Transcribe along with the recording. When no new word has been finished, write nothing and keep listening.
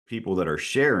people that are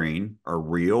sharing are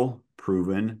real,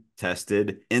 proven,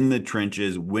 tested, in the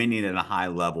trenches, winning at a high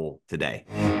level today.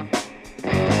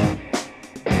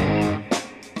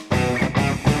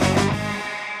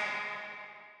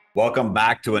 Welcome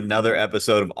back to another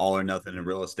episode of All or Nothing in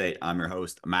Real Estate. I'm your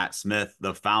host, Matt Smith,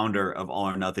 the founder of All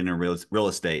or Nothing in Real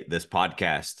Estate. This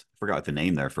podcast, I forgot the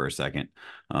name there for a second.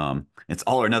 It's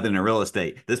All or Nothing in Real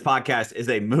Estate. This podcast is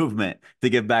a movement to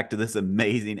give back to this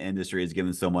amazing industry. It's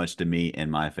given so much to me and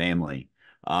my family.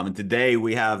 And today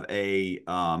we have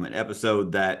an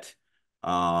episode that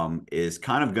is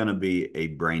kind of going to be a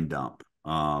brain dump.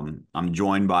 I'm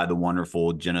joined by the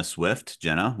wonderful Jenna Swift.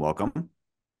 Jenna, welcome.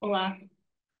 Hola.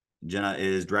 Jenna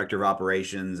is director of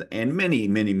operations and many,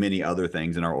 many, many other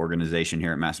things in our organization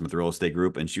here at Matt Smith Real Estate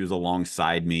Group. And she was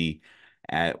alongside me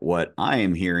at what I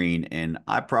am hearing, and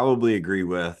I probably agree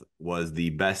with, was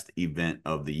the best event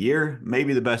of the year,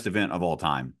 maybe the best event of all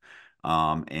time.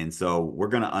 And so we're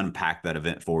going to unpack that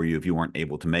event for you if you weren't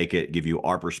able to make it, give you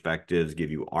our perspectives, give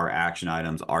you our action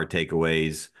items, our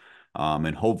takeaways,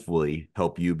 and hopefully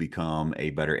help you become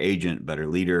a better agent, better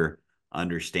leader,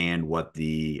 understand what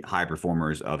the high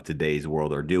performers of today's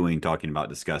world are doing, talking about,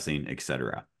 discussing,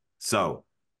 etc. So,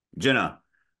 Jenna,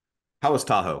 how was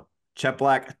Tahoe?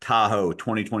 Cheplak Tahoe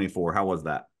 2024. How was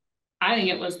that? I think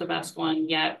it was the best one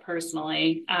yet,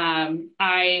 personally. I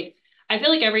feel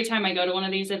like every time I go to one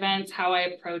of these events, how I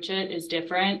approach it is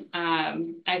different.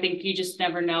 I think you just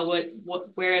never know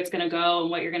where it's going to go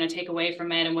and what you're going to take away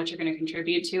from it and what you're going to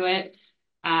contribute to it.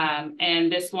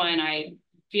 And this one, I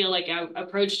feel like I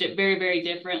approached it very, very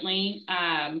differently.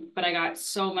 But I got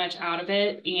so much out of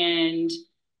it, and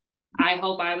I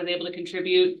hope I was able to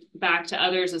contribute back to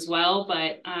others as well.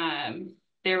 But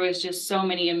there was just so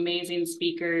many amazing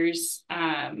speakers,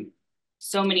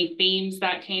 so many themes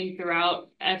that came throughout,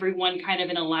 everyone kind of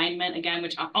in alignment again,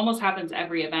 which almost happens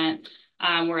every event,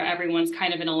 where everyone's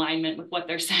kind of in alignment with what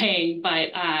they're saying.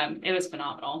 But it was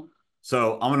phenomenal.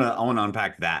 So I want to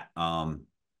unpack that.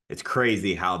 It's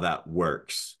crazy how that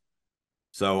works.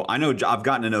 So I know I've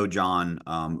gotten to know Jon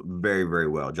very, very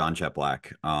well. Jon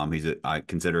Cheplak. I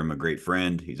consider him a great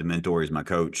friend. He's a mentor. He's my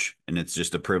coach, and it's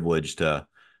just a privilege to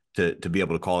be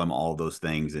able to call him all those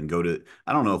things and go to.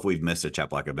 I don't know if we've missed a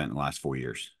Cheplak event in the last 4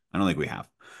 years. I don't think we have.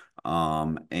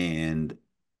 And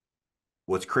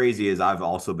what's crazy is I've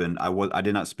also been. I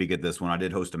did not speak at this one. I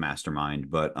did host a mastermind,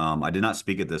 but I did not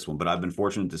speak at this one. But I've been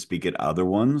fortunate to speak at other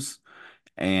ones,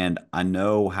 and I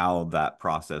know how that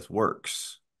process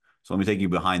works. So let me take you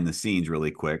behind the scenes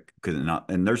really quick, because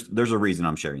there's a reason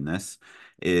I'm sharing this.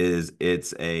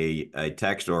 It's a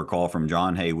text or a call from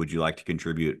Jon. Hey, would you like to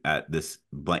contribute at this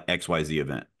XYZ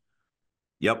event?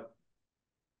 Yep.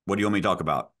 What do you want me to talk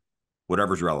about?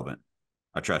 Whatever's relevant.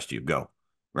 I trust you. Go.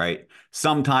 Right.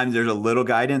 Sometimes there's a little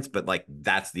guidance, but like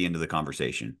that's the end of the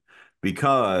conversation,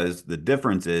 because the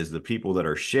difference is the people that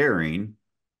are sharing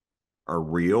are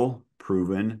real,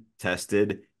 proven,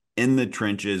 tested, in the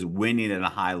trenches, winning at a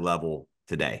high level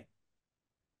today.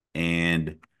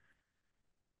 And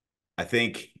I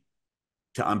think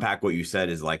to unpack what you said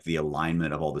is like the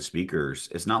alignment of all the speakers.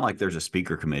 It's not like there's a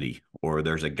speaker committee or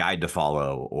there's a guide to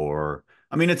follow, or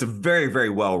I mean, it's a very, very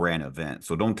well ran event.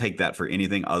 So don't take that for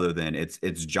anything other than it's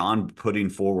Jon putting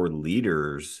forward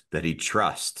leaders that he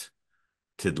trusts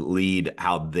to lead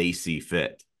how they see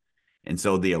fit. And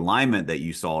so the alignment that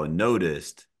you saw and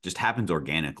noticed just happens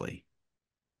organically.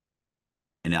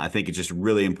 And I think it's just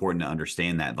really important to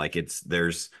understand that, like,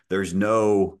 there's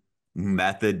no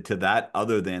method to that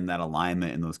other than that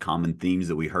alignment, and those common themes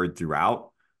that we heard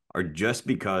throughout are just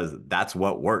because that's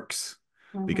what works,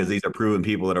 because these are proven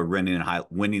people that are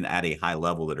winning at a high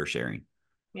level that are sharing.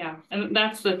 Yeah. And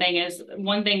that's the thing, is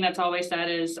one thing that's always said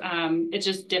is it's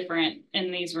just different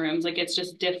in these rooms. Like, it's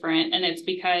just different. And it's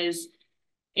because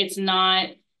it's not,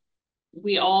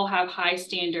 we all have high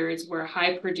standards. We're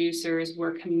high producers.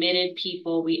 We're committed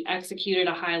people. We execute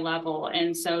at a high level.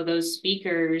 And so those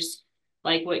speakers,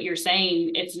 like what you're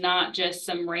saying, it's not just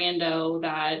some rando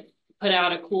that put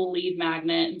out a cool lead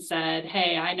magnet and said,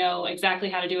 hey, I know exactly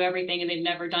how to do everything, and they've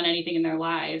never done anything in their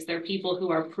lives. They're people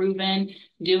who are proven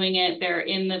doing it. They're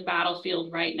in the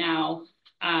battlefield right now,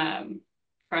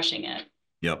 crushing it.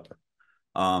 Yep.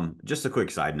 Just a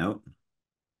quick side note.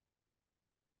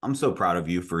 I'm so proud of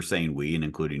you for saying we and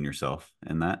including yourself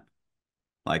in that.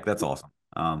 Like, that's awesome.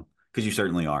 Because you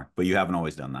certainly are, but you haven't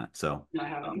always done that. So I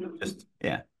haven't. just,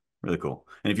 yeah, really cool.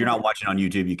 And if you're not watching on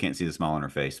YouTube, you can't see the smile on her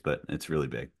face, but it's really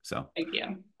big. So Thank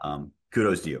you.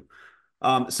 kudos to you.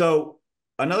 So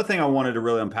Another thing I wanted to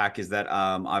really unpack is that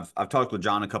I've talked with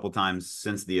Jon a couple times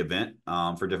since the event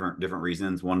for different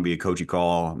reasons. One to be a coaching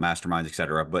call, masterminds,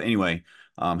 etc. But anyway,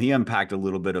 he unpacked a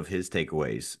little bit of his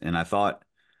takeaways, and I thought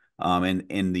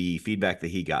and the feedback that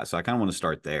he got. So I kind of want to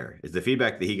start there. Is the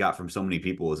feedback that he got from so many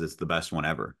people is it's the best one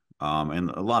ever. And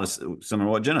a lot of similar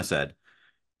to what Jenna said.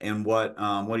 And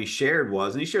what he shared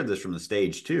was, and he shared this from the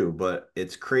stage too, but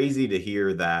it's crazy to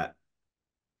hear that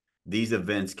these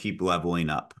events keep leveling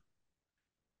up.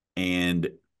 And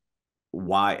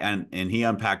why and he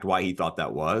unpacked why he thought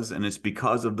that was, and it's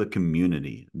because of the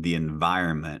community, the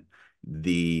environment,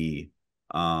 the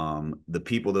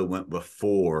people that went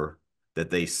before that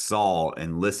they saw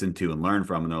and listened to and learned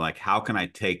from, and they're like, how can I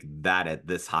take that at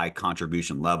this high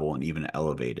contribution level and even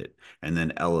elevate it, and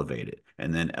then elevate it,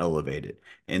 and then elevate it.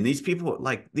 And these people,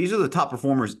 like, these are the top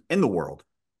performers in the world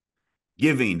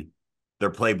giving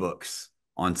their playbooks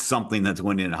on something that's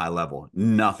winning at a high level,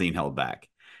 nothing held back.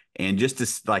 And just to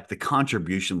like the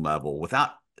contribution level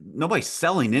without nobody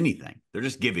selling anything, they're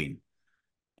just giving.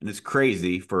 And it's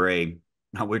crazy for we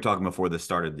were talking before this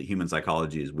started that human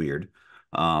psychology is weird.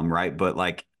 Right. But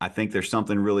like, I think there's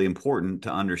something really important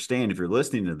to understand if you're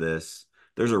listening to this.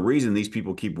 There's a reason these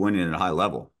people keep winning at a high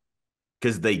level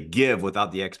because they give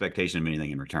without the expectation of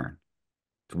anything in return.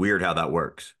 It's weird how that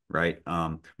works, right?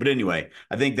 But anyway,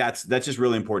 I think that's just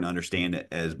really important to understand it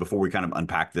as before we kind of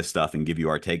unpack this stuff and give you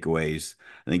our takeaways.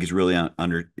 I think it's really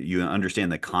you understand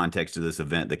the context of this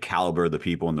event, the caliber of the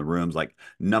people in the rooms, like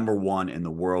number one in the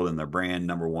world in their brand,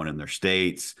 number one in their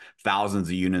states, thousands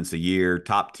of units a year,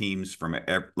 top teams from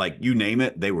like you name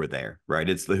it, they were there, right?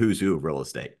 It's the who's who of real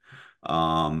estate.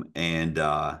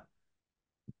 And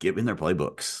Given their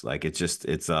playbooks. Like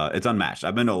it's unmatched.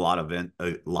 I've been to a lot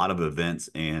of events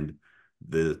and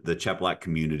the Cheplak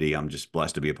community. I'm just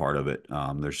blessed to be a part of it.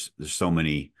 There's so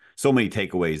many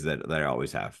takeaways that I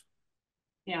always have.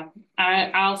 Yeah,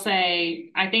 I'll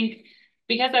say I think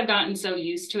because I've gotten so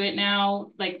used to it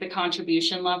now, like the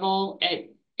contribution level,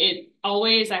 it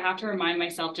always I have to remind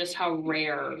myself just how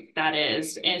rare that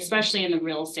is, especially in the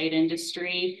real estate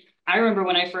industry. I remember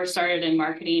when I first started in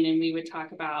marketing and we would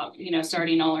talk about,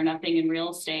 starting all or nothing in real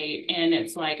estate. And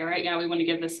it's like, all right, yeah, we want to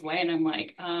give this away. And I'm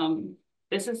like,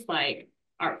 this is like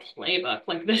our playbook.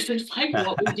 Like this is like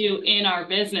what we do in our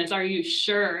business. Are you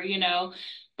sure?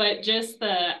 But just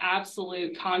the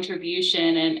absolute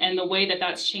contribution and the way that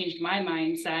that's changed my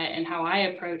mindset and how I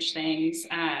approach things.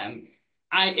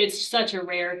 It's such a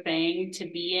rare thing to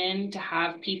be in, to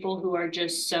have people who are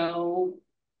just so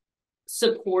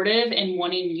supportive and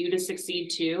wanting you to succeed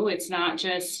too. It's not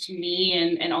just me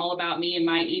and all about me and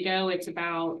my ego. It's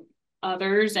about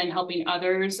others and helping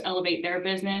others elevate their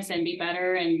business and be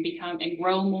better and become and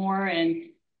grow more and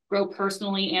grow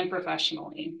personally and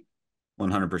professionally.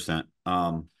 100%.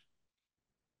 I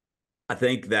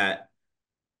think that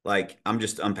like I'm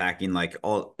just unpacking like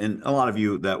all and a lot of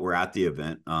you that were at the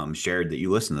event shared that you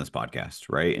listen to this podcast,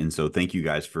 right? And so thank you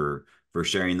guys for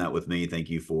sharing that with me. Thank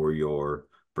you for your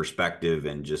perspective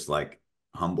and just like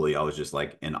humbly I was just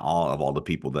like in awe of all the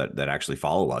people that actually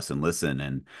follow us and listen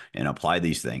and apply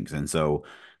these things. And so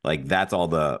like that's all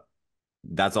the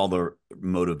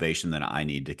motivation that I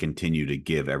need to continue to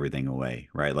give everything away,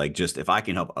 right? Like just if I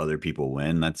can help other people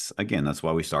win, that's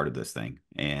why we started this thing.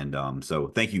 And so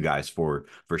thank you guys for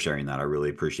sharing that. I really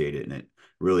appreciate it. And it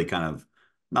really kind of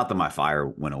not that my fire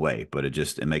went away, but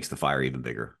it makes the fire even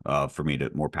bigger for me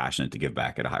to more passionate to give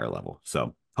back at a higher level.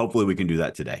 So hopefully we can do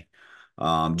that today.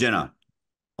 Jenna,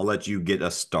 I'll let you get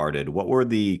us started. What were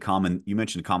you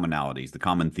mentioned commonalities, the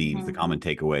common themes, the common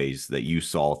Mm-hmm. takeaways that you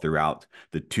saw throughout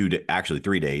the actually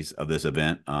 3 days of this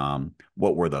event?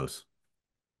 What were those?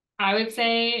 I would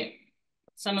say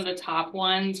some of the top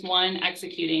ones. One,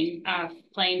 executing,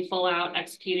 playing full out,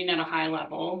 executing at a high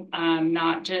level,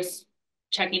 not just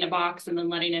checking a box and then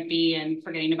letting it be and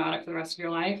forgetting about it for the rest of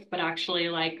your life, but actually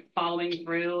like following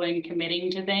through and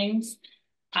committing to things.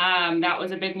 That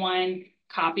was a big one.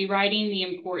 Copywriting, the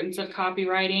importance of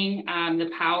copywriting, the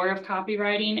power of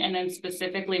copywriting, and then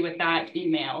specifically with that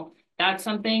email. That's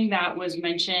something that was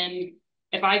mentioned.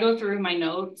 If I go through my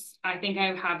notes, I think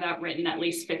I have that written at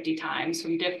least 50 times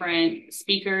from different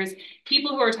speakers,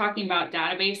 people who are talking about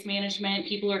database management,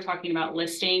 people who are talking about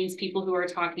listings, people who are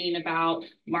talking about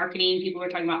marketing, people who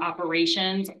are talking about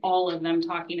operations, all of them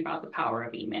talking about the power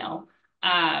of email.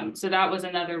 So that was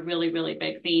another really, really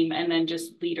big theme. And then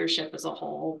just leadership as a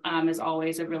whole is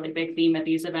always a really big theme at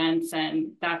these events.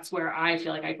 And that's where I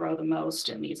feel like I grow the most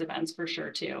in these events for sure,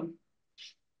 too.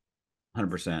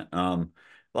 100%.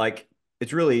 Like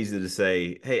it's really easy to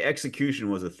say, hey, execution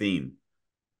was a theme.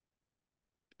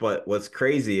 But what's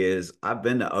crazy is I've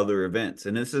been to other events,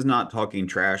 and this is not talking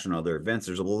trash on other events.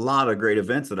 There's a lot of great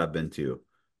events that I've been to,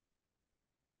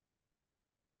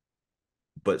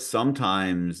 but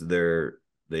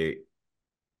they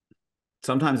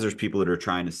sometimes there's people that are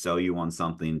trying to sell you on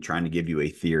something, trying to give you a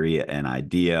theory, an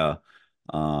idea,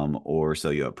 or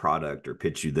sell you a product or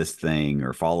pitch you this thing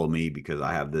or follow me because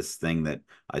I have this thing that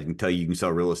I can tell you you can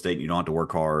sell real estate and you don't have to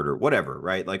work hard or whatever,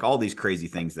 right? Like all these crazy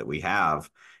things that we have,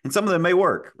 and some of them may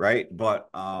work, right? But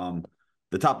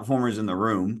the top performers in the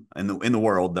room and in the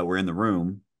world that were in the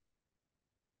room,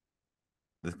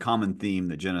 the common theme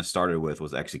that Jenna started with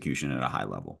was execution at a high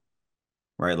level,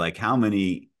 right? Like how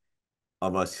many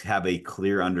of us have a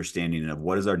clear understanding of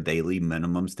what is our daily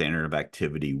minimum standard of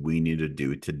activity we need to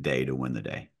do today to win the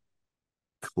day?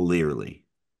 Clearly,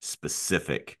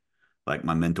 specific. Like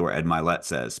my mentor, Ed Milet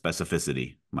says,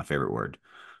 specificity, my favorite word,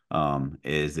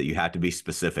 is that you have to be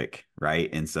specific, right?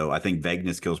 And so I think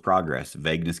vagueness kills progress,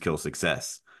 vagueness kills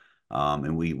success.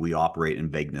 And we operate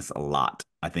in vagueness a lot.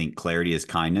 I think clarity is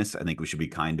kindness. I think we should be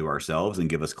kind to ourselves and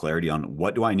give us clarity on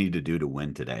what do I need to do to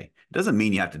win today. It doesn't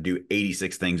mean you have to do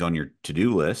 86 things on your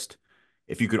to-do list.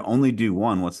 If you could only do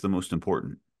one, what's the most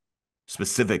important?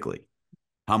 Specifically,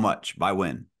 how much, by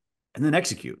when, and then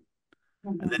execute,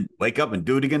 and Mhm. then wake up and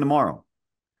do it again tomorrow.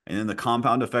 And then the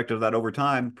compound effect of that over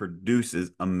time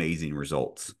produces amazing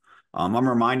results. I'm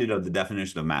reminded of the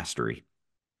definition of mastery.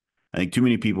 I think too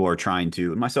many people are trying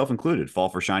to, and myself included, fall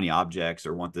for shiny objects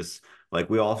or want this. Like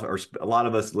we all are, a lot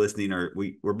of us listening are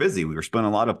we're busy. We're spinning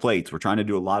a lot of plates. We're trying to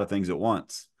do a lot of things at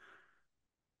once.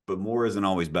 But more isn't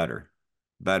always better.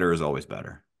 Better is always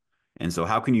better. And so,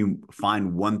 how can you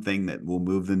find one thing that will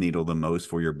move the needle the most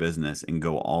for your business and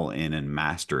go all in and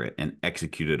master it and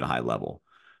execute it at a high level?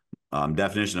 My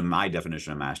definition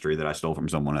of mastery that I stole from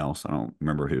someone else, I don't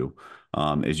remember who,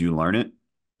 is you learn it,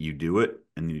 you do it,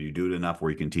 and then you do it enough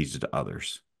where you can teach it to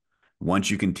others. Once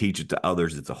you can teach it to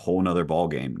others, it's a whole nother ball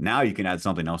game. Now you can add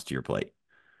something else to your plate.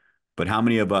 But how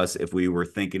many of us, if we were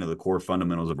thinking of the core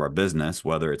fundamentals of our business,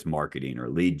 whether it's marketing or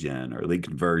lead gen or lead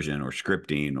conversion or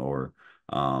scripting or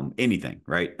anything,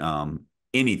 right?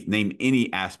 Name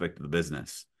any aspect of the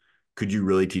business. Could you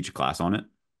really teach a class on it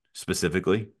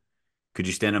specifically? Could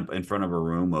you stand up in front of a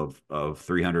room of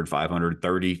 300,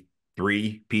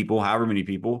 533 people, however many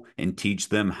people, and teach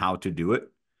them how to do it?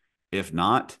 If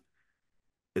not,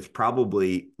 it's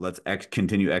probably let's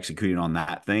continue executing on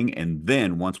that thing. And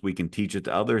then once we can teach it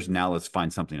to others, now let's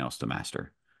find something else to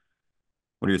master.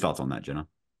 What are your thoughts on that, Jenna?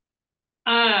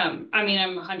 I mean,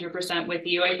 I'm 100% with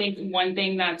you. I think one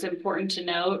thing that's important to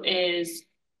note is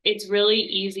it's really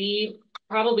easy,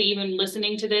 probably even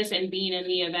listening to this and being in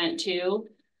the event too,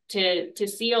 to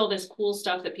see all this cool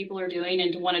stuff that people are doing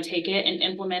and to want to take it and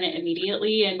implement it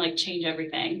immediately and like change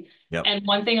everything. Yep. And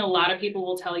one thing a lot of people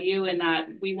will tell you, and that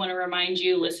we want to remind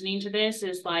you listening to this,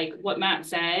 is like what Matt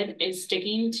said is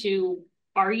sticking to,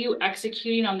 are you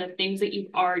executing on the things that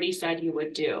you've already said you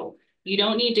would do? You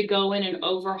don't need to go in and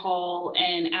overhaul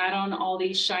and add on all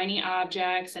these shiny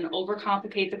objects and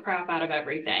overcomplicate the crap out of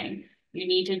everything. You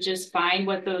need to just find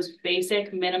what those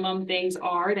basic minimum things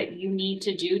are that you need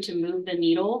to do to move the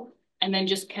needle and then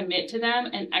just commit to them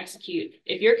and execute.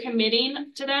 If you're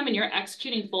committing to them and you're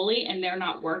executing fully and they're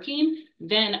not working,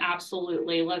 then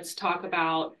absolutely let's talk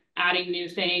about adding new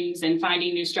things and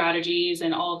finding new strategies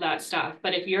and all of that stuff.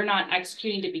 But if you're not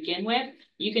executing to begin with,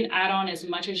 you can add on as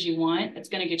much as you want. It's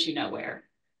going to get you nowhere.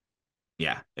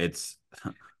 Yeah. It's,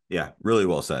 yeah, really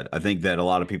well said. I think that a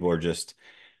lot of people are just,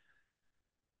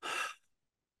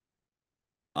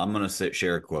 I'm going to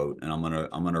share a quote and I'm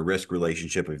going to risk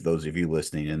relationship with those of you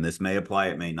listening. And this may apply,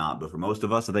 it may not, but for most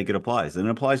of us, I think it applies and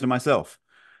it applies to myself.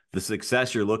 The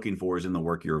success you're looking for is in the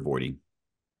work you're avoiding.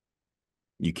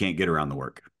 You can't get around the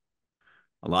work.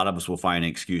 A lot of us will find an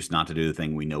excuse not to do the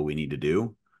thing we know we need to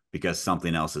do because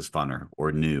something else is funner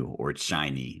or new or it's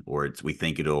shiny or it's we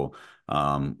think it'll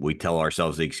we tell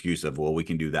ourselves the excuse of, well, we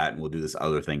can do that and we'll do this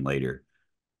other thing later.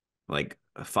 Like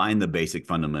find the basic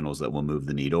fundamentals that will move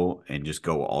the needle and just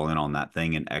go all in on that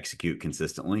thing and execute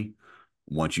consistently.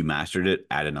 Once you mastered it,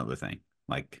 add another thing.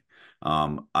 Like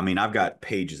I mean, I've got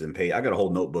pages and pages. I got a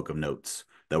whole notebook of notes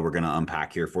that we're going to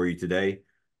unpack here for you today.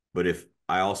 But if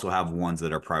I also have ones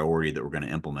that are priority that we're going to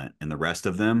implement, and the rest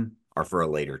of them are for a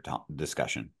later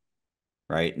discussion.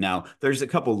 Right now, there's a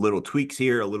couple little tweaks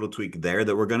here, a little tweak there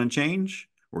that we're going to change,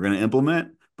 we're going to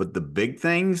implement. But the big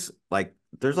things, like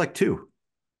there's like two,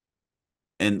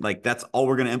 and like that's all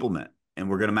we're going to implement, and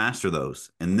we're going to master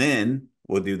those, and then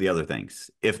we'll do the other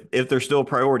things if they're still a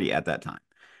priority at that time.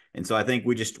 And so I think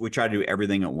we try to do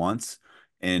everything at once,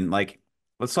 and like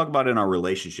let's talk about it in our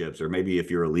relationships, or maybe if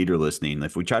you're a leader listening,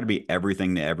 if we try to be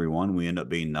everything to everyone, we end up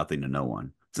being nothing to no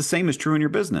one. It's the same as true in your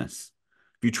business.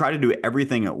 If you try to do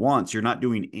everything at once, you're not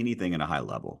doing anything at a high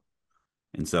level.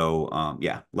 And so,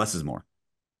 yeah, less is more.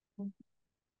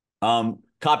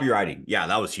 Copywriting. Yeah,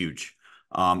 that was huge.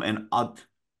 And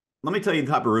let me tell you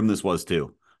the type of room this was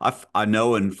too. I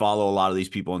know and follow a lot of these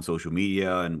people on social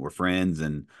media, and we're friends.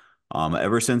 And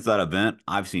ever since that event,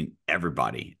 I've seen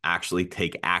everybody actually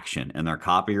take action, and their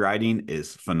copywriting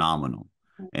is phenomenal.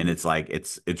 And it's like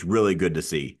it's really good to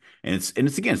see. And it's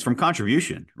again, it's from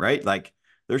contribution, right? Like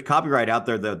there's copyright out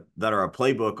there that are a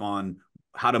playbook on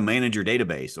how to manage your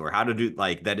database or how to do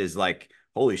like that is like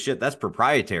holy shit, that's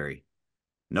proprietary.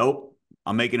 Nope,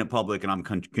 I'm making it public and I'm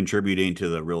contributing to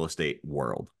the real estate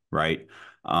world, right?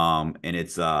 And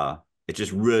it's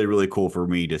just really really cool for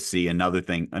me to see another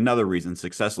thing, another reason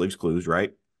success leaves clues,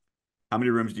 right? How many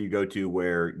rooms do you go to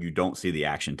where you don't see the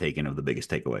action taken of the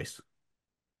biggest takeaways?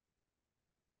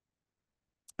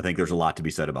 I think there's a lot to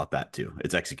be said about that too.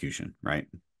 It's execution, right?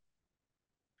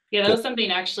 Yeah, that was Cool.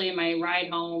 something actually in my ride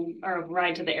home or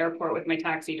ride to the airport with my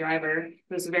taxi driver.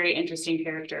 It was a very interesting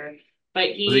character, but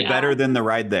Was he better than the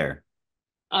ride there?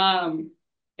 um,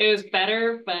 it was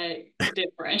better, but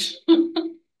different.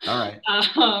 All right.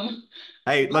 um,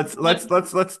 Hey, but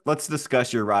let's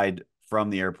discuss your ride from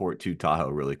the airport to Tahoe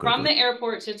really from quickly. the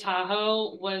airport to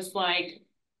Tahoe was like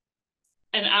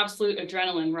an absolute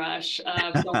adrenaline rush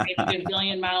of going a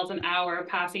gazillion miles an hour,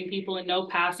 passing people in no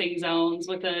passing zones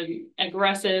with an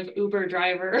aggressive Uber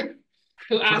driver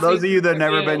who For asked me those of you that for a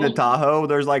never been to review. Tahoe,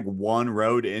 there's like one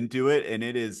road into it, and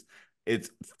it's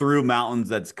through mountains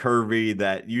that's curvy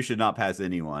that you should not pass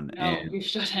anyone. No, And you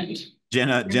shouldn't. You're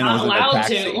Jenna not was in a allowed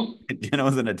taxi. to. Jenna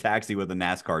was in a taxi with a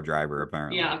NASCAR driver,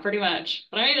 apparently. Yeah, pretty much.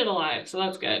 But I made it alive, so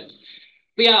that's good.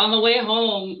 But yeah, on the way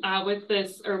home with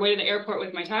this, or way to the airport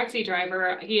with my taxi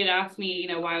driver, he had asked me,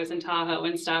 why I was in Tahoe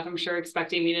and stuff. I'm sure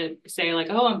expecting me to say like,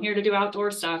 "Oh, I'm here to do outdoor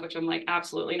stuff," which I'm like,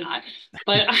 absolutely not.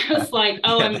 But I was like,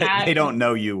 "Oh, Yeah, I'm they at don't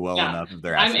know you well yeah, enough if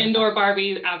they're I'm asking that. indoor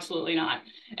Barbie, absolutely not."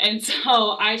 And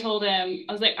so I told him,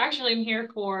 I was like, "Actually, I'm here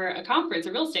for a conference,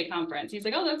 a real estate conference." He's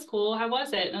like, "Oh, that's cool. How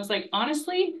was it?" And I was like,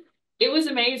 "Honestly, it was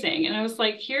amazing." And I was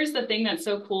like, "Here's the thing that's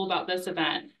so cool about this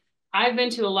event. I've been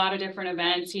to a lot of different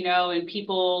events, and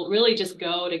people really just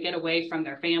go to get away from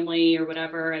their family or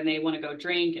whatever, and they want to go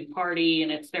drink and party,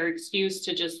 and it's their excuse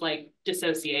to just like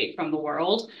dissociate from the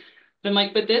world." But I'm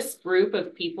like, but this group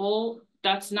of people,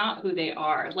 that's not who they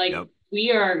are. Like, Yep.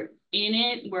 we are in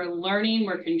it, we're learning,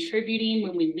 we're contributing.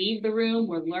 When we leave the room,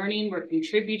 we're learning, we're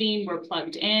contributing, we're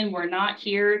plugged in. We're not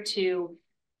here to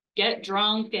get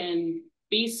drunk and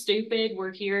be stupid.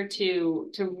 We're here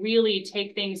to really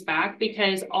take things back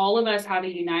because all of us have a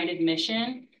united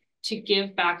mission to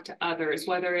give back to others,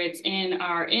 whether it's in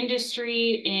our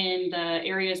industry, in the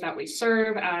areas that we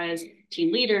serve as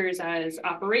team leaders, as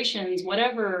operations,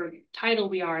 whatever title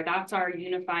we are, that's our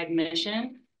unified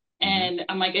mission. Hmm. And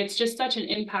I'm like, it's just such an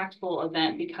impactful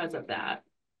event because of that.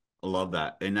 I love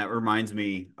that. And that reminds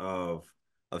me of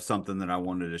something that I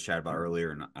wanted to chat about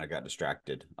earlier and I got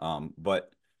distracted. But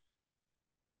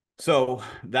so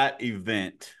that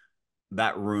event,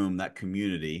 that room, that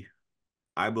community,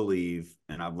 I believe,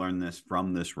 and I've learned this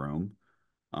from this room,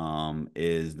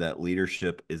 is that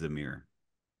leadership is a mirror,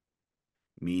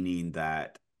 meaning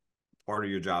that part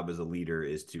of your job as a leader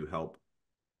is to help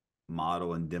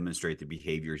model and demonstrate the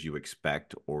behaviors you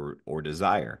expect or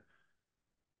desire.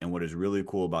 And what is really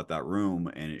cool about that room,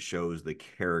 and it shows the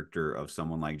character of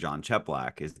someone like Jon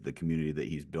Cheplak, is the community that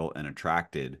he's built and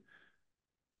attracted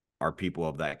are people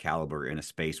of that caliber in a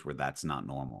space where that's not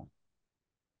normal,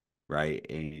 right?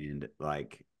 And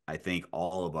like I think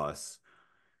all of us,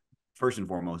 first and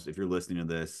foremost, if you're listening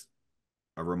to this,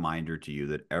 a reminder to you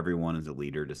that everyone is a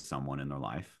leader to someone in their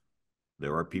life.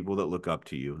 There are people that look up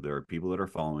to you. There are people that are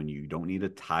following you. You don't need a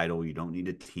title. You don't need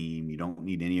a team. You don't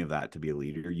need any of that to be a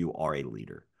leader. You are a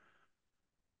leader.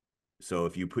 So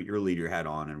if you put your leader hat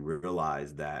on and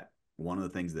realize that one of the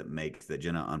things that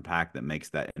Jenna unpacked that makes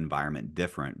that environment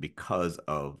different because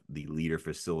of the leader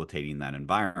facilitating that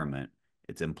environment,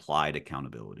 it's implied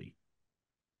accountability.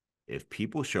 If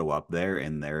people show up there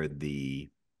and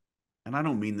and I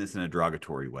don't mean this in a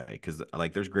derogatory way because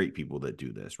like there's great people that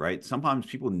do this, right? Sometimes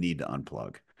people need to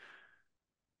unplug.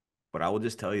 But I will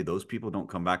just tell you, those people don't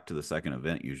come back to the second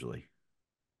event usually,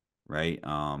 right?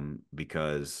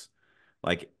 Because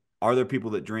like, are there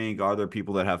people that drink? Are there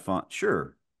people that have fun?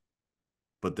 Sure,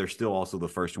 but they're still also the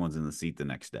first ones in the seat the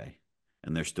next day,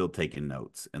 and they're still taking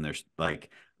notes. And there's like,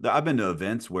 I've been to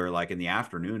events where like in the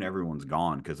afternoon everyone's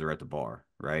gone because they're at the bar,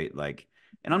 right? Like,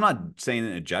 And I'm not saying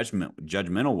in a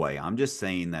judgmental way. I'm just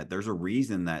saying that there's a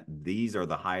reason that these are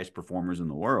the highest performers in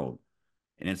the world.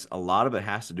 And it's a lot of it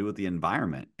has to do with the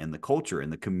environment and the culture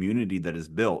and the community that is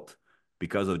built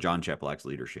because of Jon Cheplak's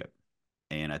leadership.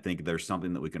 And I think there's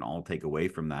something that we can all take away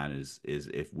from that is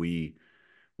if we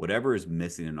whatever is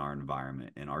missing in our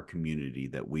environment in our community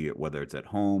that we whether it's at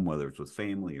home, whether it's with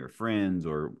family or friends,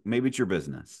 or maybe it's your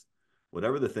business,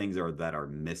 whatever the things are that are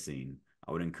missing,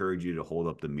 I would encourage you to hold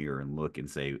up the mirror and look and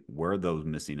say, where are those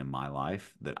missing in my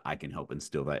life that I can help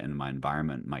instill that in my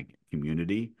environment, my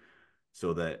community,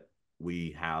 so that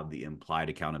we have the implied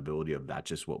accountability of that's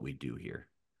just what we do here,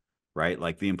 right?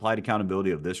 Like the implied accountability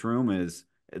of this room is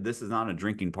this is not a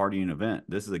drinking partying event.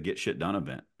 This is a get shit done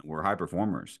event. We're high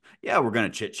performers. Yeah, we're gonna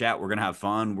chit chat. We're gonna have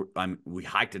fun. We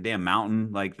hiked a damn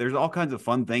mountain. Like there's all kinds of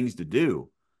fun things to do,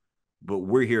 but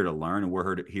we're here to learn and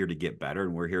we're here to get better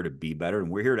and we're here to be better and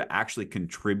we're here to actually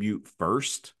contribute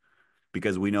first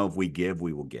because we know if we give,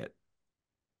 we will get.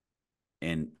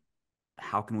 And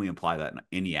how can we apply that in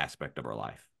any aspect of our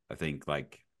life? I think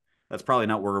like that's probably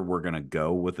not where we're going to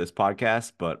go with this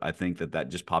podcast, but I think that that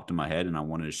just popped in my head and I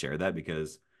wanted to share that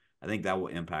because I think that will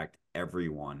impact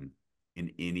everyone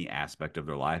in any aspect of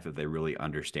their life if they really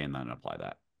understand that and apply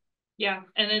that. Yeah.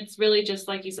 And it's really just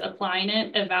like you said, applying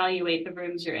it, evaluate the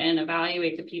rooms you're in,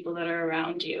 evaluate the people that are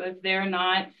around you. If they're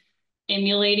not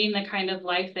emulating the kind of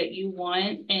life that you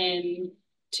want in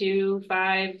 2,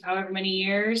 5, however many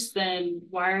years, then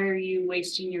why are you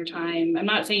wasting your time? I'm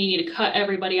not saying you need to cut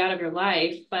everybody out of your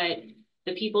life, but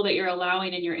the people that you're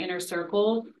allowing in your inner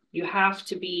circle, you have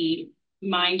to be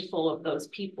mindful of those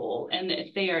people and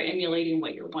if they are emulating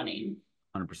what you're wanting.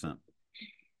 100%.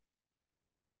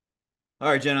 All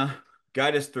right, Jenna,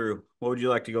 guide us through. What would you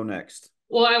like to go next?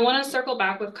 Well, I want to circle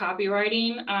back with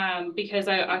copywriting because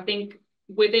I think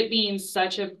with it being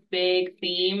such a big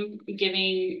theme,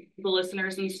 giving the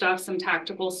listeners and stuff some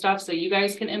tactical stuff so you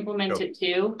guys can implement Go. it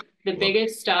too. The Love it.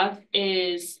 biggest stuff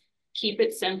is keep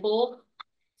it simple,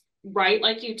 write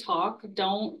like you talk.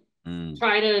 Don't Mm.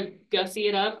 try to gussy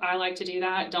it up. I like to do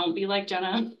that. Don't be like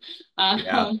Jenna.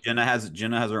 Yeah, Um, Jenna has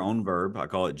her own verb. I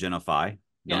call it Jennify.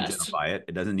 Don't yes, Jennify it.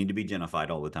 It doesn't need to be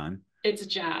Jennified all the time. it's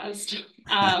jazzed.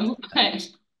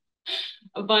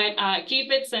 But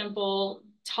keep it simple.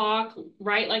 Talk,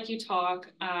 write like you talk.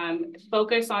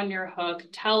 Focus on your hook.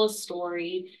 Tell a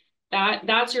story.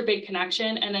 That's your big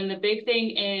connection. And then the big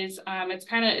thing is, it's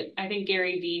kind of I think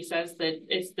Gary Vee says that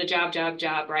it's the jab, jab,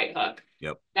 jab, right hook.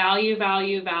 Yep. Value,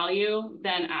 value, value.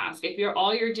 Then ask. If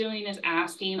all you're doing is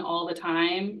asking all the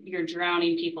time, you're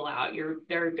drowning people out.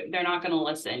 They're not going to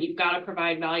listen. You've got to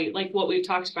provide value, like what we've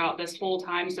talked about this whole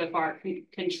time so far.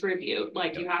 Contribute.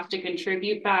 Like Yep. you have to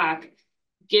contribute back,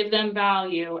 give them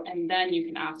value, and then you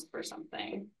can ask for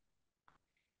something.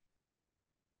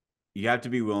 You have to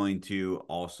be willing to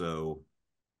also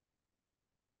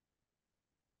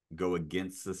go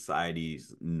against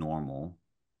society's normal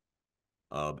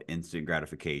of instant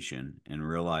gratification and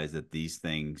realize that these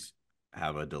things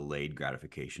have a delayed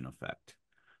gratification effect.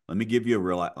 Let me give you a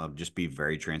real, I'll just be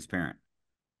very transparent.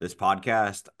 This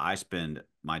podcast, I spend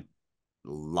my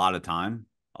lot of time,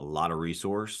 a lot of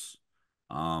resource,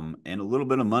 and a little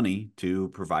bit of money to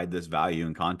provide this value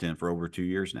and content for over 2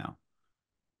 years now.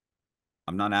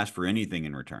 I'm not asked for anything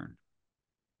in return.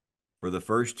 For the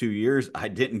first 2 years, I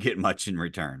didn't get much in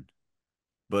return.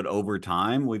 But over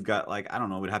time, we've got like, I don't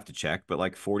know, we'd have to check, but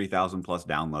like 40,000 plus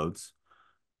downloads.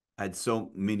 I had so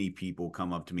many people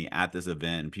come up to me at this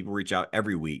event and people reach out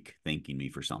every week thanking me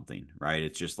for something, right?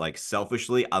 It's just like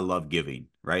selfishly, I love giving,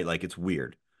 right? Like it's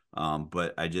weird.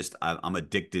 But I'm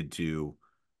addicted to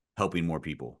helping more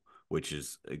people, which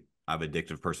is, I have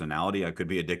addictive personality. I could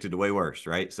be addicted to way worse,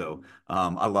 right? So,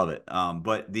 I love it.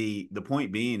 But the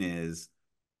point being is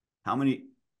how many,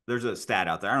 there's a stat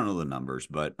out there. I don't know the numbers,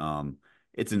 but,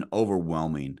 it's an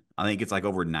overwhelming, I think it's like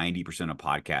over 90% of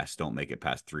podcasts don't make it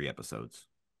past 3 episodes,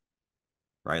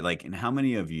 right? Like, and how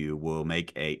many of you will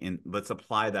make and let's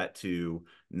apply that to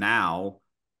now.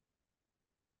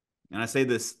 And I say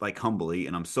this like humbly,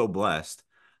 and I'm so blessed.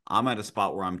 I'm at a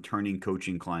spot where I'm turning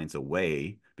coaching clients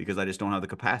away because I just don't have the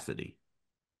capacity.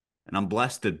 And I'm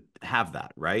blessed to have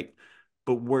that, right?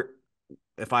 But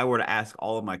if I were to ask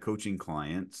all of my coaching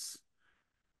clients,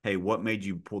 hey, what made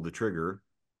you pull the trigger?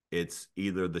 It's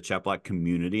either the Cheplak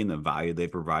community and the value they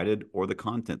provided or the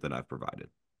content that I've provided.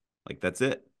 Like that's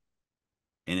it.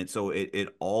 And it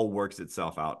all works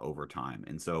itself out over time.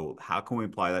 And so how can we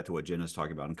apply that to what Jenna's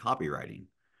talking about in copywriting?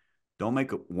 Don't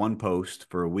make one post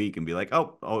for a week and be like,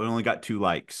 oh, it only got 2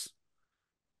 likes.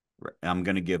 I'm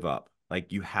going to give up.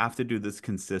 Like you have to do this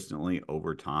consistently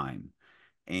over time.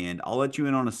 And I'll let you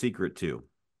in on a secret too.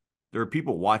 There are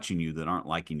people watching you that aren't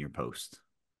liking your post.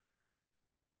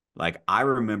 Like I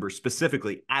remember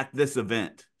specifically at this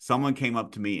event, someone came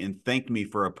up to me and thanked me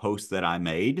for a post that I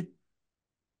made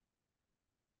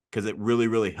because it really,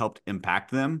 really helped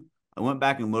impact them. I went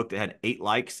back and looked, it had 8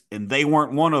 likes, and they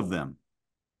weren't one of them.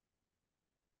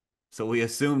 So we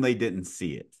assume they didn't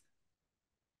see it,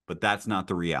 but that's not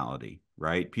the reality,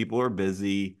 right? People are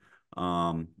busy.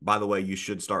 By the way, you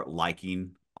should start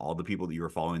liking all the people that you are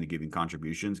following to giving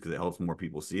contributions because it helps more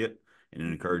people see it and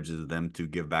it encourages them to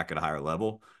give back at a higher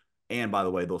level. And by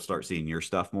the way, they'll start seeing your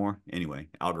stuff more. Anyway,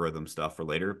 algorithm stuff for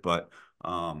later, but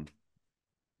um,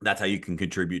 that's how you can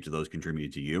contribute to those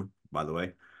contribute to you, by the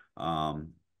way. Um,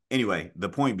 anyway, the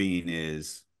point being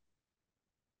is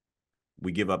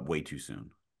we give up way too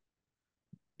soon.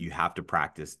 You have to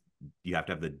practice, you have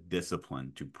to have the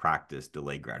discipline to practice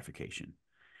delayed gratification.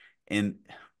 And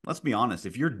let's be honest,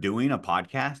 if you're doing a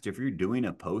podcast, if you're doing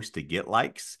a post to get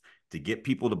likes, to get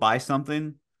people to buy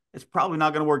something, it's probably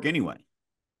not going to work anyway.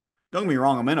 Don't get me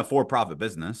wrong, I'm in a for-profit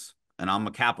business and I'm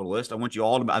a capitalist. I want you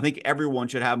all to, I think everyone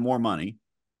should have more money.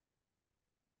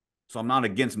 So I'm not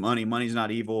against money. Money's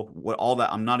not evil. What all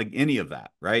that, I'm not any of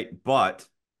that, right? But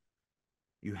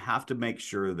you have to make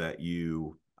sure that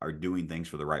you are doing things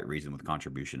for the right reason with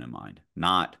contribution in mind.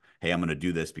 Not, hey, I'm going to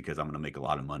do this because I'm going to make a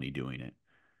lot of money doing it.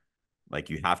 Like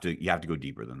you have to go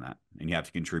deeper than that, and you have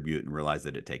to contribute and realize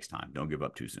that it takes time. Don't give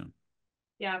up too soon.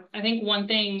 Yeah, I think one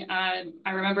thing I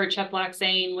remember Cheplak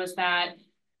saying was that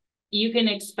you can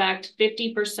expect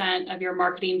 50% of your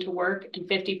marketing to work and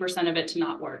 50% of it to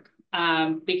not work.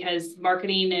 Because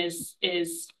marketing is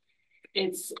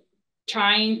it's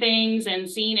trying things and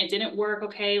seeing it didn't work.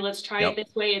 Okay, let's try it Yep.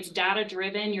 this way. It's data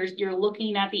driven. You're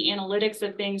looking at the analytics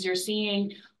of things. You're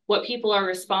seeing what people are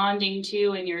responding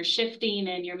to, and you're shifting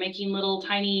and you're making little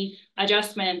tiny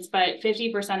adjustments. But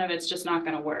 50% of it's just not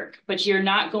going to work. But you're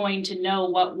not going to know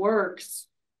what works,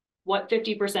 what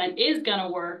 50% is going to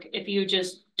work if you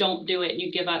just don't do it and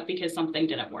you give up because something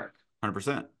didn't work.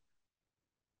 100%.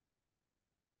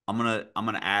 I'm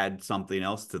gonna add something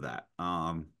else to that.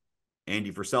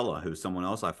 Andy Frisella, who's someone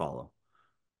else I follow,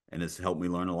 and has helped me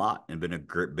learn a lot and been a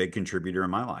great, big contributor in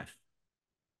my life.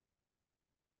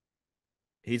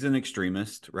 He's an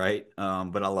extremist, right?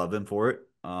 But I love him for it.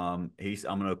 I'm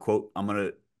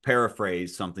gonna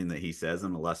paraphrase something that he says,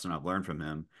 and the lesson I've learned from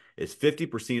him is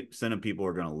 50% of people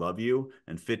are gonna love you,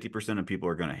 and 50% of people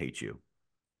are gonna hate you.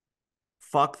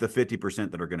 Fuck the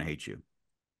 50% that are gonna hate you.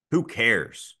 Who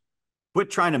cares? Quit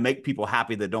trying to make people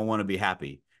happy that don't want to be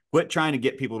happy. Quit trying to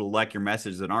get people to like your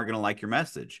message that aren't going to like your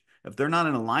message. If they're not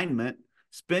in alignment,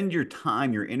 spend your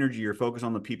time, your energy, your focus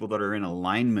on the people that are in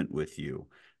alignment with you,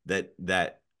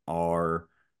 that are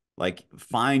like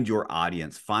find your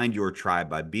audience, find your tribe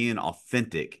by being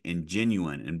authentic and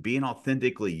genuine and being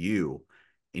authentically you.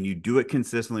 And you do it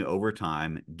consistently over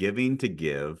time, giving to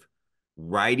give,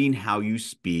 writing how you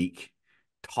speak,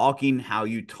 talking how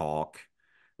you talk.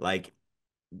 Like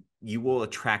you will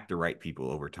attract the right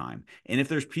people over time. And if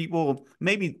there's people,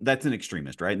 maybe that's an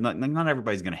extremist, right? Not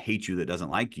everybody's going to hate you that doesn't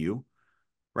like you,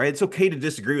 right? It's okay to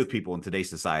disagree with people in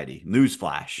today's society.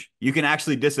 Newsflash. You can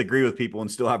actually disagree with people and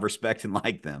still have respect and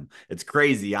like them. It's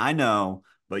crazy, I know,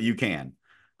 but you can.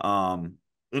 Um,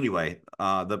 anyway,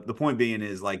 the point being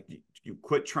is like you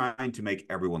quit trying to make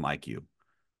everyone like you.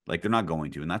 Like they're not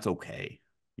going to, and that's okay.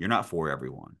 You're not for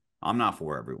everyone. I'm not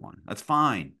for everyone. That's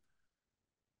fine.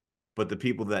 But the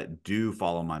people that do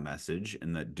follow my message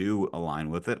and that do align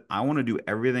with it, I want to do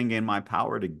everything in my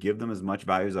power to give them as much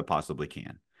value as I possibly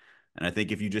can. And I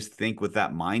think if you just think with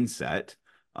that mindset,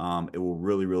 it will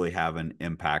really, really have an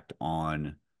impact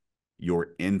on your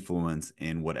influence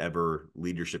in whatever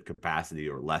leadership capacity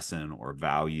or lesson or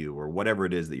value or whatever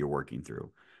it is that you're working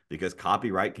through. Because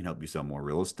copyright can help you sell more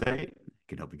real estate,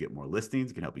 can help you get more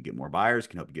listings, can help you get more buyers,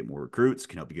 can help you get more recruits,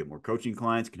 can help you get more coaching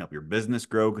clients, can help your business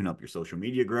grow, can help your social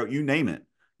media grow, you name it.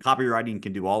 Copywriting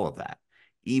can do all of that.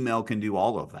 Email can do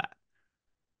all of that.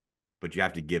 But you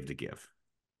have to give to give.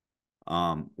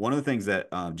 One of the things that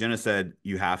Jenna said,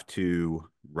 you have to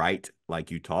write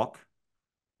like you talk.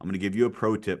 I'm going to give you a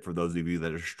pro tip for those of you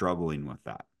that are struggling with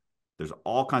that. There's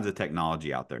all kinds of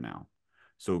technology out there now.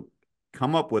 So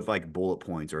come up with like bullet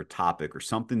points or a topic or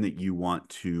something that you want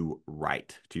to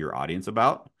write to your audience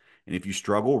about. And if you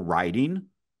struggle writing,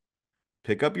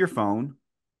 pick up your phone,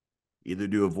 either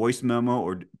do a voice memo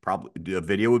or probably do a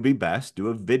video would be best. Do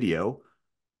a video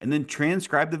and then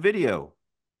transcribe the video.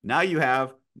 Now you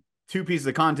have two pieces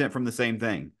of content from the same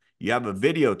thing. You have a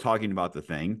video talking about the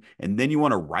thing, and then you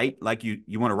want to write like you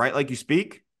want to write like you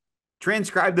speak.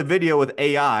 Transcribe the video with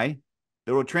AI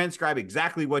that will transcribe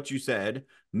exactly what you said,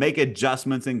 make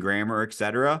adjustments in grammar,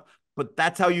 etc. but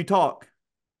that's how you talk.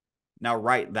 Now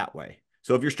write that way.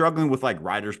 So if you're struggling with like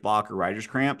writer's block or writer's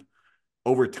cramp,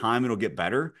 over time it'll get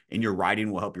better and your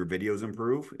writing will help your videos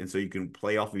improve. And so you can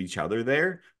play off of each other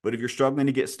there. But if you're struggling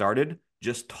to get started,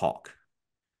 just talk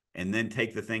and then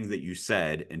take the things that you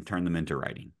said and turn them into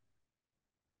writing.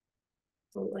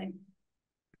 Absolutely.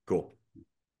 Cool.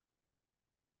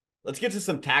 Let's get to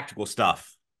some tactical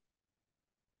stuff.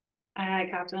 Aye, aye,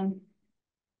 Captain.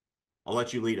 I'll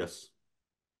let you lead us.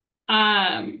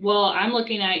 Well, I'm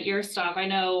looking at your stuff. I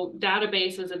know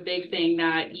database is a big thing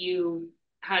that you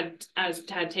had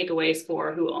takeaways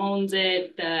for who owns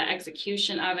it, the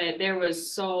execution of it. There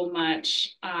was so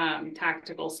much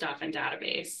tactical stuff in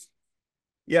database.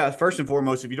 Yeah, first and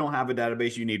foremost, if you don't have a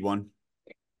database, you need one.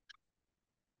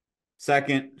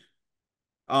 Second,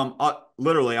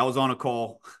 literally, I was on a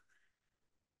call.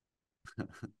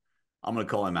 I'm going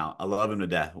to call him out. I love him to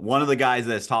death. One of the guys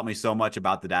that's taught me so much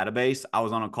about the database, I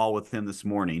was on a call with him this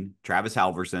morning, Travis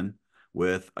Halverson,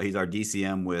 he's our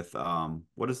DCM with,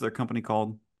 what is their company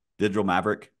called? Digital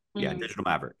Maverick. Yeah, Mm-hmm. Digital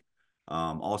Maverick.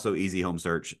 Also Easy Home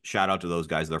Search. Shout out to those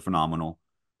guys. They're phenomenal.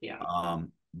 Yeah.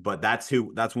 But that's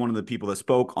one of the people that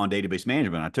spoke on database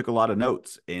management. I took a lot of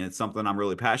notes, and it's something I'm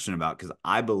really passionate about because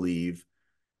I believe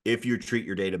if you treat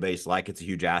your database like it's a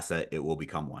huge asset, it will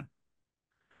become one.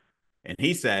 And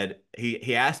he said,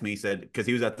 he asked me, he said, because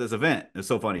he was at this event. It was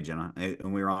so funny, Jenna.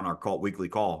 And we were on our weekly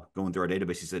call going through our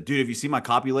database. He said, dude, have you seen my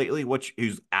copy lately? He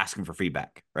was asking for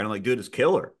feedback, right? I'm like, dude, it's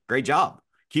killer. Great job.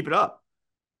 Keep it up.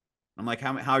 I'm like,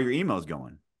 how are your emails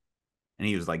going? And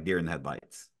he was like, deer in the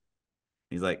headlights.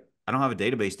 He's like, I don't have a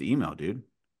database to email, dude.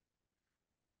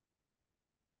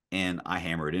 And I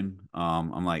hammered him.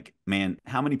 I'm like, man,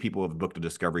 how many people have booked a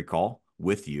discovery call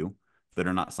with you that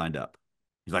are not signed up?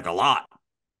 He's like, a lot.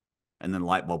 And then the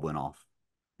light bulb went off.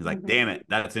 He's like, Mm-hmm. damn it,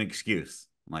 that's an excuse.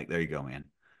 I'm like, there you go, man.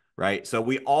 Right. So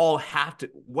we all have to.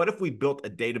 What if we built a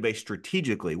database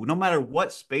strategically? No matter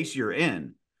what space you're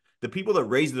in, the people that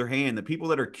raise their hand, the people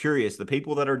that are curious, the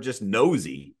people that are just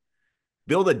nosy,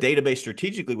 build a database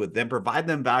strategically with them, provide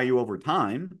them value over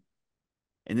time.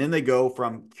 And then they go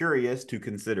from curious to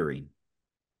considering.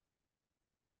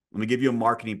 Let me give you a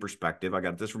marketing perspective. I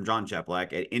got this from Jon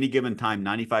Cheplak. At any given time,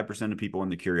 95% of people in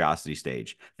the curiosity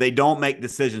stage. They don't make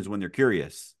decisions when they're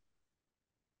curious.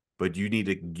 But you need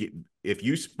to get, if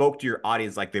you spoke to your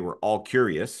audience like they were all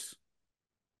curious,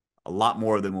 a lot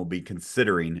more of them will be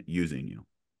considering using you.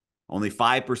 Only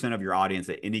 5% of your audience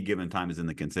at any given time is in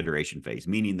the consideration phase,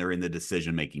 meaning they're in the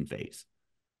decision-making phase.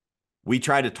 We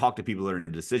try to talk to people that are in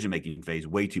the decision-making phase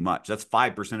way too much. That's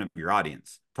 5% of your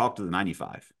audience. Talk to the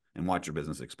 95 and watch your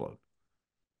business explode.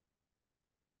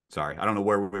 Sorry, I don't know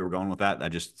where we were going with that.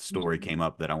 That just story Mm-hmm. came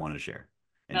up that I wanted to share.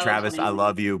 And That was Travis, I funny.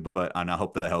 love you, but I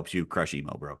hope that helps you crush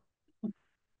emo, bro.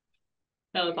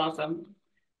 That was awesome.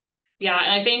 Yeah,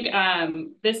 and I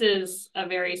think this is a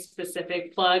very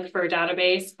specific plug for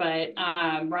database, but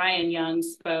Ryan Young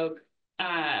spoke,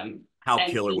 How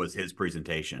and killer he, was his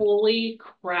presentation? holy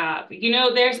crap. You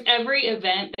know, there's every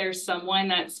event, there's someone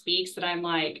that speaks that I'm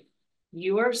like,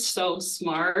 you are so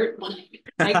smart. Like,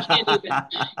 I can't even,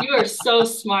 you are so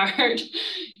smart.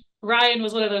 Ryan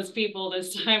was one of those people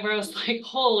this time where I was like,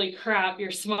 holy crap,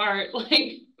 you're smart.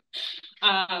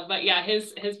 Like, but yeah,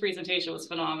 his presentation was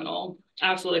phenomenal.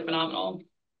 Absolutely phenomenal.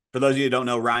 For those of you who don't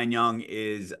know, Ryan Young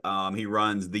is he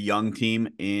runs the Young team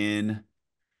in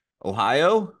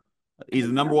Ohio. I He's the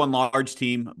think number so. one large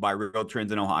team by Real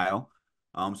Trends in Ohio.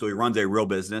 So he runs a real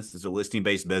business. It's a listing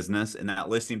based business. And that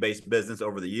listing based business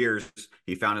over the years,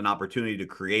 he found an opportunity to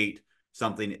create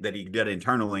something that he did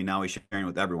internally. Now he's sharing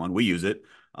with everyone. We use it.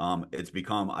 It's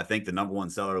become, I think, the number one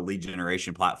seller lead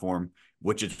generation platform,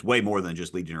 which is way more than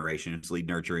just lead generation. It's lead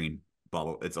nurturing, blah,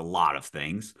 blah. It's a lot of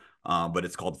things. But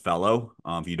it's called Fellow.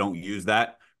 If you don't use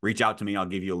that, reach out to me. I'll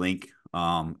give you a link.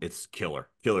 It's killer,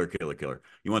 killer, killer, killer.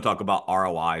 You want to talk about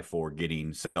ROI for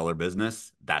getting seller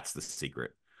business? That's the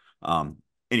secret. Um,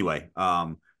 anyway,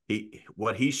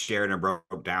 what he shared and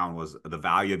broke down was the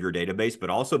value of your database, but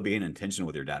also being intentional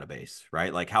with your database,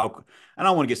 right? Like how, I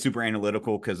don't want to get super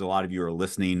analytical because a lot of you are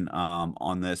listening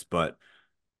on this, but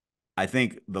I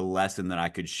think the lesson that I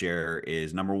could share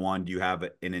is number one, do you have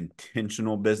an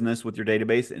intentional business with your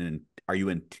database? And are you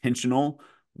intentional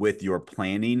with your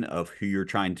planning of who you're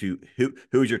trying to,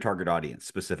 who is your target audience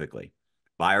specifically?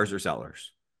 Buyers or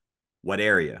sellers? What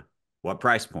area? What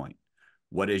price point?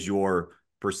 What is your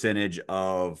percentage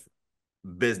of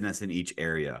business in each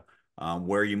area?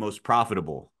 Where are you most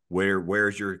profitable?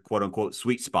 Where's your quote unquote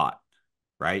sweet spot?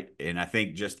 Right. And I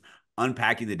think just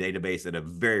unpacking the database at a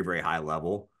very, very high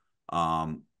level.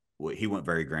 Um, he went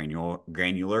very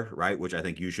granular, right? Which I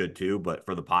think you should too. But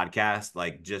for the podcast,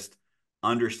 like just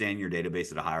understand your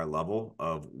database at a higher level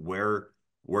of where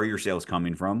your sales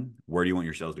coming from, where do you want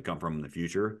your sales to come from in the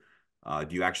future.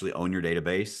 Do you actually own your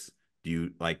database? Do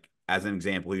you, like, as an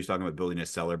example, he was talking about building a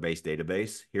seller based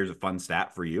database. Here's a fun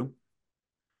stat for you: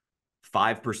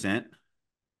 5%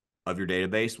 of your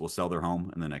database will sell their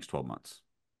home in the next 12 months.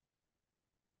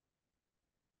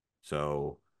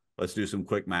 So let's do some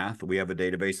quick math. We have a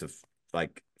database of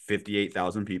like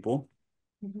 58,000 people.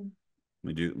 Mhm.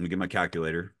 Let me get my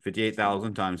calculator.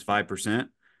 58,000 times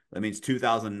 5%. That means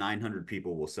 2,900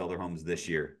 people will sell their homes this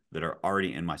year that are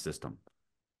already in my system.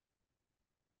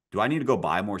 Do I need to go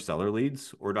buy more seller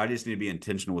leads, or do I just need to be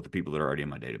intentional with the people that are already in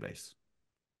my database?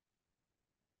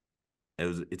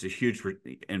 It's a huge,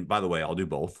 and by the way, I'll do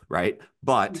both, right?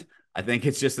 But I think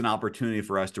it's just an opportunity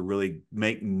for us to really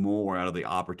make more out of the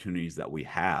opportunities that we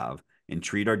have and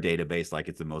treat our database like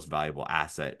it's the most valuable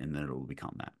asset, and then it will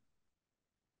become that.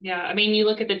 Yeah, I mean, you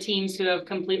look at the teams who have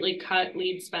completely cut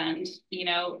lead spend,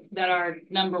 that are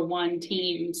number one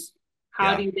teams.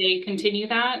 How Yeah. do they continue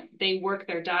that? They work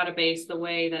their database the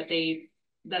way that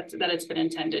it's been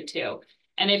intended to.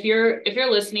 And if you're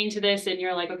listening to this and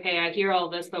you're like, okay, I hear all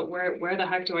this, but where the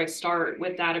heck do I start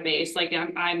with database? Like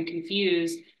I'm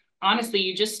confused. Honestly,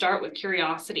 you just start with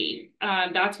curiosity.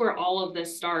 That's where all of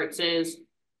this starts. Is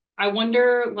I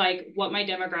wonder like what my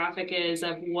demographic is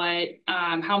of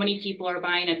how many people are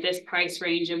buying at this price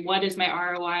range and what is my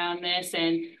ROI on this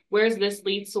and where's this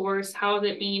lead source? How is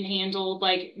it being handled?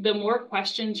 Like the more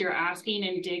questions you're asking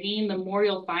and digging, the more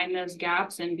you'll find those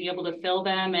gaps and be able to fill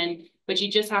them. But you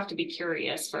just have to be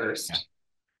curious Yeah. first.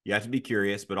 You have to be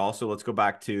curious, but also let's go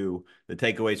back to the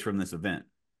takeaways from this event.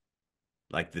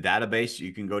 Like the database,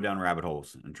 you can go down rabbit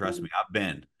holes, and trust me, I've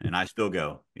been, and I still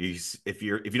go. If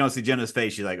you don't see Jenna's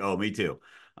face, she's like, "Oh, me too."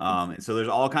 And so there's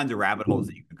all kinds of rabbit holes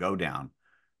that you can go down.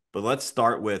 But let's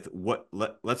start with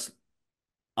let's.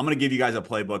 I'm going to give you guys a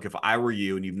playbook. If I were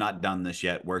you and you've not done this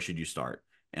yet, where should you start?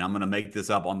 And I'm going to make this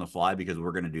up on the fly because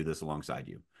we're going to do this alongside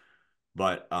you.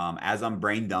 But as I'm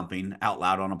brain dumping out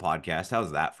loud on a podcast,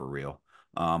 how's that for real?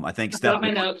 I think I've step got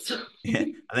my notes.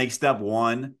 I think step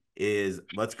one is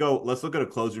let's look at a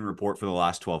closing report for the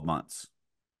last 12 months.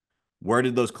 Where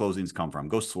did those closings come from?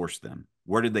 Go source them.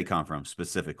 Where did they come from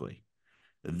specifically?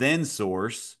 Then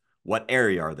source what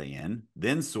area are they in?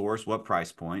 Then source what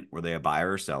price point, were they a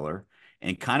buyer or seller?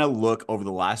 And kind of look over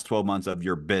the last 12 months of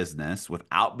your business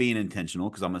without being intentional,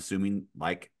 because I'm assuming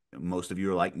like most of you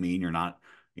are like me and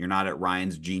you're not at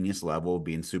Ryan's genius level of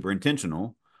being super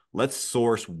intentional. Let's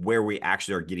source where we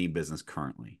actually are getting business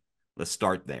currently. Let's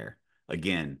start there.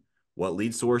 Again, what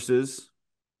lead sources,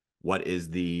 what is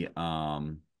the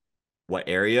what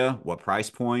area, what price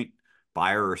point,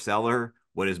 buyer or seller,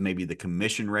 what is maybe the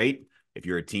commission rate? If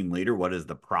you're a team leader, what is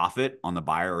the profit on the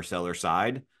buyer or seller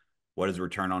side? What is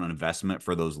return on investment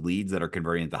for those leads that are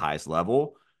converting at the highest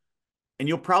level? And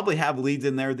you'll probably have leads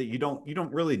in there that you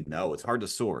don't really know. It's hard to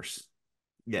source.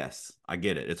 Yes, I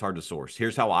get it. It's hard to source.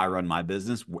 Here's how I run my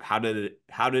business. How did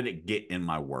it get in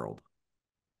my world?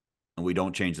 And we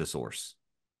don't change the source.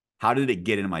 How did it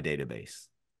get in my database?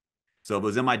 So it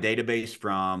was in my database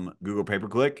from Google Pay Per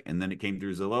Click, and then it came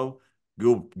through Zillow.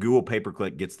 Google Pay Per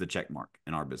Click gets the check mark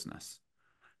in our business.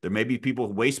 There may be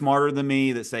people way smarter than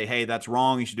me that say, "Hey, that's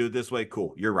wrong. You should do it this way."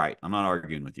 Cool, you're right. I'm not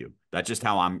arguing with you. That's just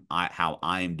how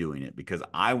I am doing it, because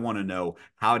I want to know,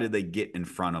 how did they get in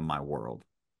front of my world,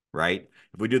 right?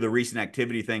 If we do the recent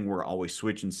activity thing, we're always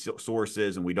switching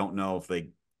sources, and we don't know if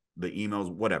the emails,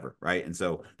 whatever, right? And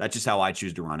so that's just how I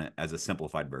choose to run it as a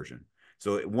simplified version.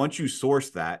 So once you source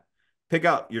that, pick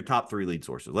out your top three lead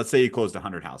sources. Let's say you closed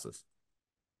 100 houses,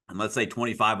 and let's say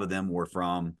 25 of them were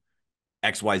from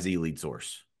XYZ lead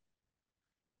source.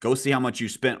 Go see how much you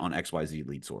spent on XYZ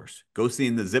lead source. Go see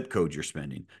in the zip code you're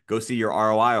spending. Go see your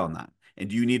ROI on that. And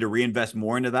do you need to reinvest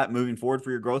more into that moving forward for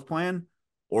your growth plan?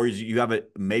 Or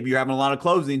maybe you're having a lot of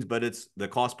closings, but it's the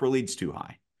cost per lead's too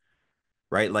high,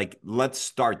 right? Like, let's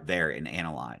start there and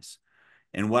analyze.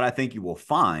 And what I think you will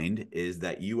find is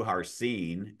that you are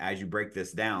seeing, as you break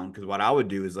this down, because what I would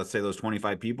do is, let's say those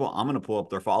 25 people, I'm going to pull up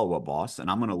their follow-up boss and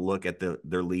I'm going to look at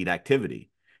their lead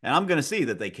activity. And I'm going to see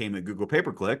that they came at Google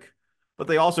Pay-Per-Click, but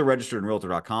they also registered in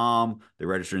Realtor.com. They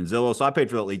registered in Zillow. So I paid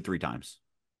for that lead 3 times.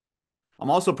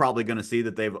 I'm also probably going to see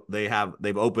that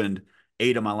they've opened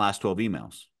 8 of my last 12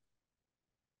 emails.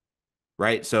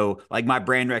 Right. So like my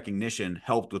brand recognition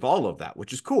helped with all of that,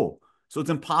 which is cool. So it's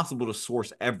impossible to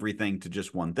source everything to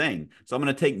just one thing. So I'm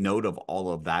going to take note of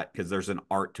all of that because there's an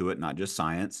art to it, not just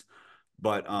science.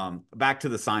 But back to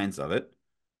the science of it.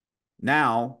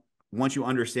 Now, once you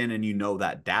understand and you know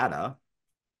that data,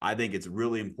 I think it's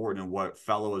really important, and what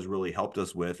Fellow has really helped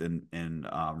us with in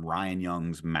Ryan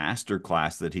Young's master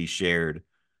class that he shared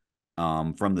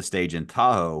from the stage in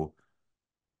Tahoe.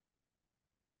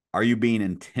 Are you being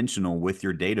intentional with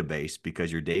your database, because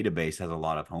your database has a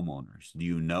lot of homeowners? Do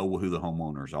you know who the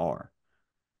homeowners are?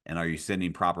 And are you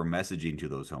sending proper messaging to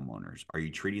those homeowners? Are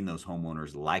you treating those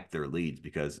homeowners like their leads?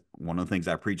 Because one of the things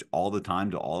I preach all the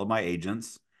time to all of my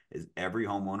agents is every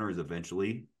homeowner is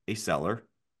eventually a seller.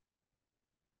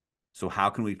 So how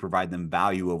can we provide them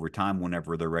value over time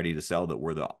whenever they're ready to sell, that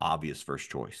we're the obvious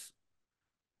first choice?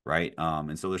 Right.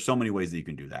 And so there's so many ways that you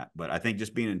can do that. But I think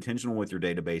just being intentional with your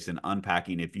database and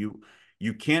unpacking, if you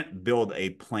can't build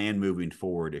a plan moving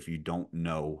forward if you don't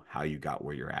know how you got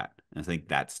where you're at. And I think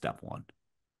that's step one.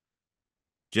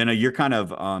 Jenna, you're kind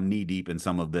of knee deep in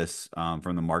some of this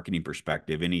from the marketing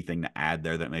perspective. Anything to add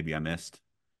there that maybe I missed?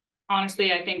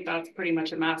 Honestly, I think that's pretty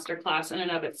much a master class in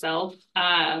and of itself.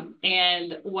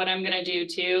 And what I'm going to do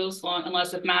too,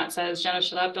 unless if Matt says, Jenna,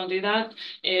 shut up, don't do that,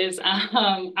 is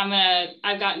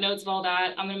I've got notes of all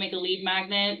that. I'm going to make a lead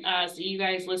magnet. So you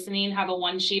guys listening have a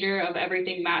one sheeter of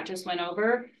everything Matt just went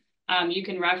over. You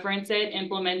can reference it,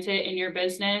 implement it in your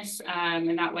business.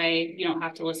 And that way you don't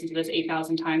have to listen to this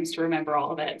 8,000 times to remember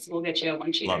all of it. So we'll get you a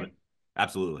one Love sheeter. it.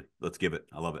 Absolutely. Let's give it.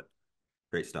 I love it.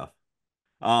 Great stuff.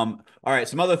 All right,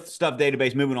 some other stuff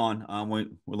database. Moving on. We're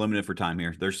limited for time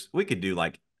here. We could do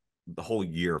like the whole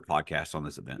year of podcasts on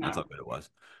this event. That's how No. good it was.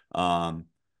 Um,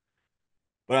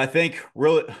 but I think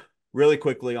really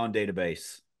quickly on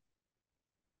database.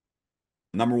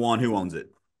 Number one, who owns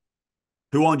it?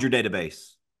 Who owns your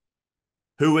database?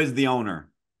 Who is the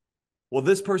owner? Well,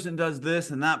 this person does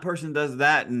this and that person does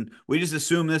that, and we just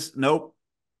assume this. Nope,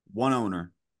 one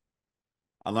owner.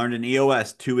 I learned in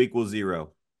EOS 2 =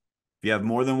 0. If you have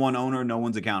more than one owner, no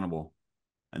one's accountable.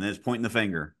 And then it's pointing the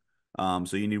finger.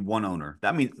 So you need one owner.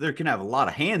 That means there can have a lot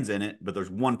of hands in it, but there's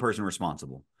one person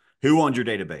responsible. Who owns your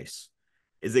database?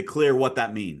 Is it clear what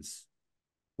that means?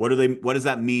 What does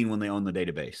that mean when they own the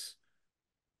database?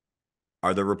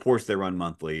 Are there reports they run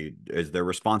monthly? Is there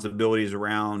responsibilities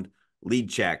around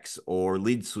lead checks or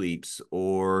lead sweeps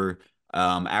or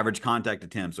average contact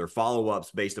attempts or follow-ups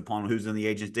based upon who's in the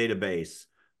agent's database?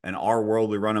 In our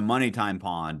world, we run a money time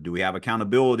pond. Do we have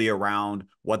accountability around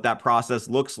what that process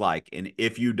looks like? And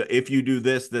if you do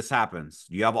this, this happens.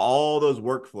 You have all those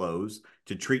workflows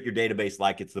to treat your database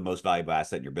like it's the most valuable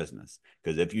asset in your business.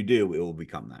 Because if you do, it will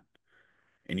become that.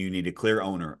 And you need a clear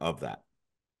owner of that.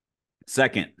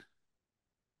 Second,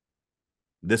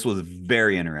 this was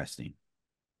very interesting.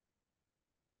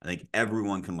 I think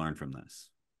everyone can learn from this.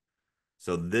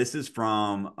 So this is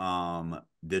from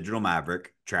Digital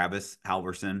Maverick. Travis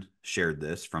Halverson shared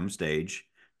this from stage.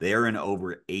 They are in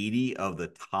over 80 of the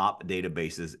top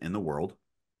databases in the world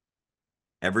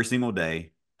every single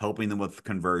day, helping them with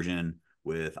conversion,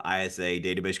 with ISA,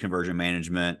 database conversion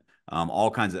management,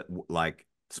 all kinds of like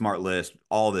smart list,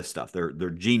 all this stuff. They're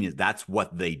genius. That's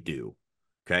what they do.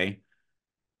 Okay.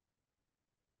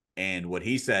 And what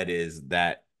he said is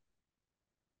that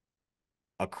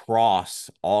across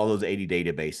all those 80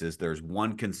 databases, there's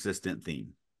one consistent theme.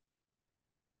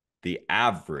 The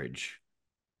average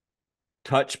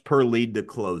touch per lead to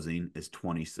closing is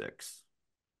 26.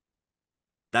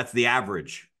 That's the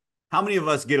average. How many of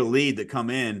us get a lead that come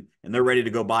in and they're ready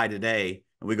to go buy today,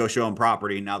 and we go show them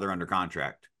property and now they're under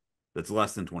contract? That's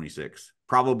less than 26.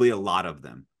 Probably a lot of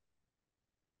them.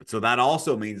 So that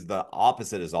also means the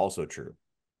opposite is also true,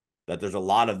 that there's a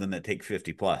lot of them that take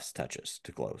 50 plus touches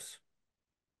to close.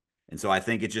 And so I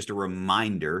think it's just a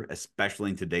reminder, especially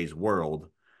in today's world,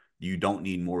 you don't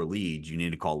need more leads. You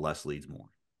need to call less leads more.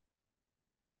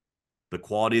 The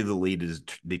quality of the lead is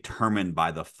determined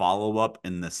by the follow-up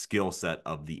and the skill set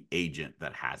of the agent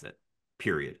that has it,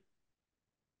 period.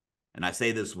 And I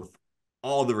say this with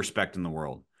all the respect in the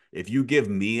world. If you give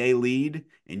me a lead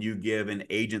and you give an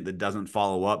agent that doesn't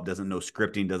follow up, doesn't know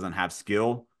scripting, doesn't have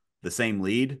skill, the same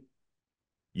lead,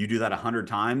 you do that 100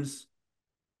 times,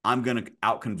 I'm going to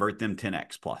out convert them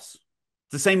 10x plus.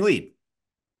 It's the same lead.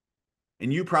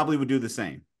 And you probably would do the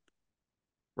same.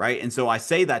 Right. And so I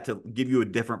say that to give you a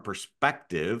different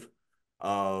perspective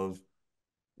of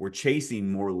we're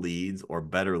chasing more leads or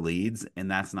better leads. And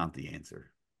that's not the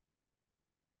answer.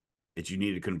 It's you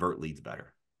need to convert leads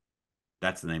better.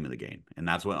 That's the name of the game. And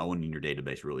that's what owning your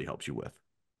database really helps you with.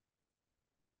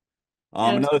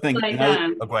 And Another thing,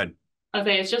 oh, go ahead.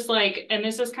 Okay, it's just like, and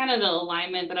this is kind of the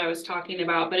alignment that I was talking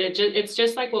about, but it's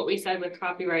just like what we said with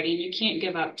copywriting. You can't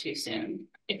give up too soon.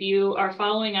 If you are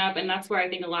following up, and that's where I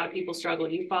think a lot of people struggle.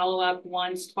 You follow up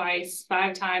once, twice,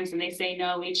 5 times, and they say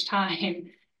no each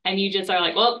time. And you just are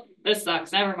like, well, this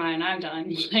sucks. Never mind. I'm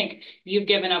done. Like you've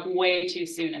given up way too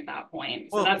soon at that point.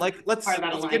 So Well, that's like part of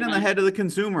that let's get in the alignment. head of the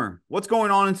consumer. What's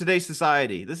going on in today's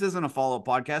society? This isn't a follow-up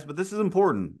podcast, but this is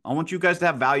important. I want you guys to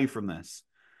have value from this.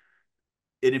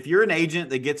 And if you're an agent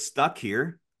that gets stuck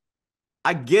here,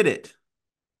 I get it.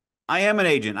 I am an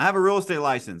agent. I have a real estate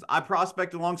license. I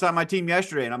prospected alongside my team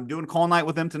yesterday and I'm doing call night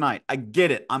with them tonight. I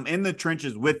get it. I'm in the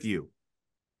trenches with you.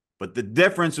 But the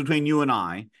difference between you and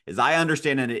I is I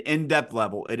understand at an in-depth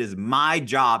level, it is my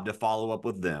job to follow up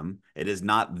with them. It is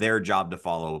not their job to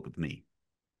follow up with me.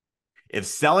 If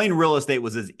selling real estate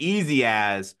was as easy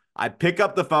as I pick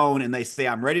up the phone and they say,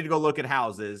 I'm ready to go look at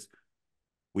houses,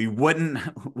 we wouldn't,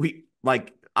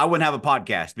 I wouldn't have a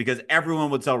podcast because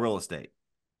everyone would sell real estate,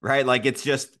 right? Like it's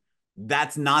just,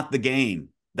 that's not the game.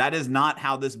 That is not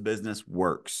how this business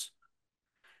works.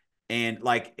 And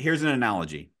like, here's an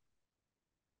analogy.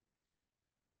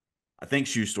 I think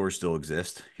shoe stores still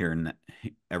exist here and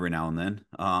every now and then.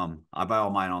 I buy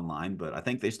all mine online, but I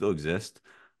think they still exist.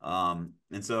 And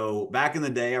so back in the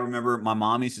day, I remember my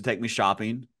mom used to take me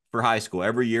shopping for high school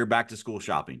every year, back to school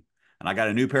shopping. And I got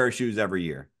a new pair of shoes every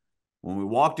year. When we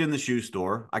walked in the shoe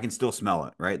store, I can still smell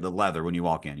it, right? The leather when you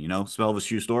walk in, smell of a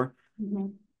shoe store. Mm-hmm.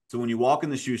 So when you walk in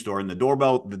the shoe store and the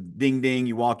doorbell, the ding ding,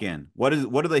 you walk in. What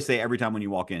do they say every time when you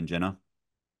walk in, Jenna?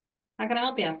 How can I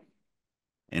help you?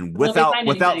 And Will they without find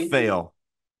without anything? fail,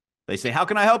 they say, "How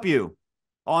can I help you?"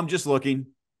 "Oh, I'm just looking."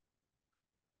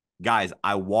 Guys,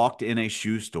 I walked in a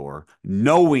shoe store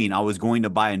knowing I was going to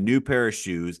buy a new pair of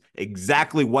shoes,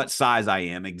 exactly what size I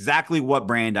am, exactly what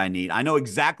brand I need. I know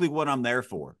exactly what I'm there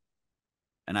for.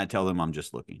 And I tell them I'm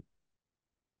just looking.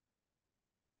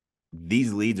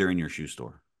 These leads are in your shoe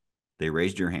store. They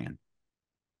raised your hand.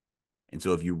 And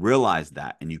so if you realize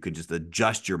that and you can just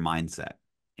adjust your mindset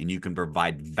and you can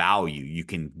provide value, you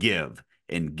can give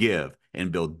and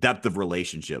build depth of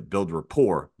relationship, build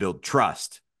rapport, build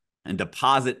trust, and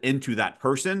deposit into that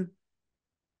person,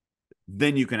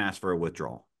 then you can ask for a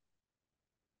withdrawal.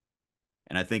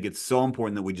 And I think it's so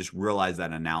important that we just realize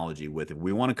that analogy with if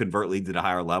we want to convert leads at a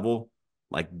higher level,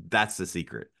 like that's the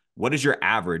secret. What is your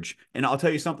average? And I'll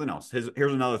tell you something else.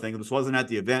 Here's another thing. This wasn't at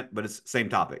the event, but it's the same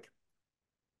topic.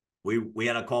 We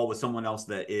had a call with someone else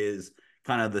that is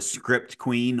kind of the script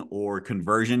queen or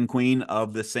conversion queen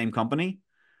of the same company.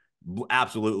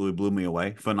 Absolutely blew me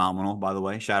away. Phenomenal, by the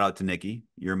way. Shout out to Nikki.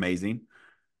 You're amazing.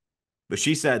 But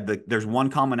she said that there's one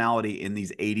commonality in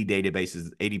these 80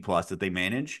 databases, 80 plus that they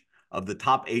manage. Of the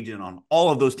top agent on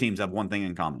all of those teams have one thing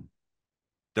in common.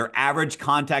 Their average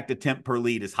contact attempt per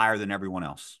lead is higher than everyone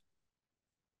else.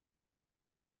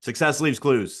 Success leaves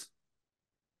clues.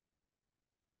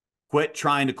 Quit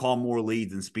trying to call more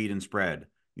leads and speed and spread.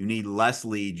 You need less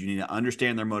leads. You need to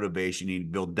understand their motivation. You need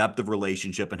to build depth of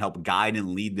relationship and help guide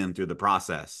and lead them through the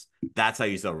process. That's how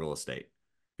you sell real estate.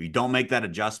 If you don't make that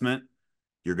adjustment,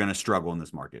 you're going to struggle in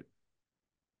this market.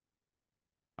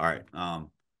 All right.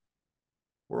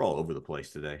 We're all over the place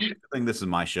today. I think this is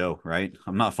my show, right?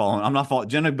 I'm not following.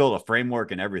 Jenna built a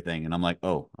framework and everything. And I'm like,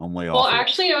 oh, I'm way Well, off here.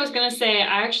 actually, I was going to say,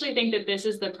 I actually think that this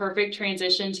is the perfect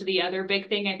transition to the other big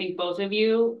thing. I think both of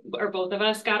you or both of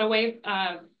us got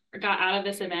out of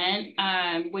this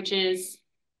event, which is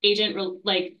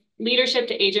like leadership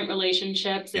to agent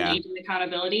relationships and Yeah. agent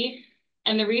accountability.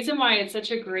 And the reason why it's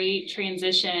such a great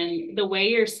transition, the way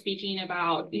you're speaking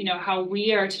about, how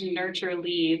we are to nurture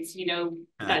leads,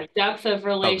 that depth of Oh, good.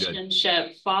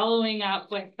 relationship, following up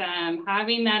with them,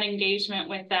 having that engagement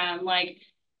with them, like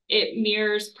it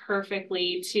mirrors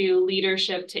perfectly to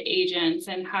leadership to agents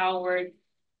and how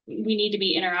we need to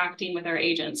be interacting with our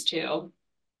agents too.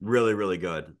 Really, really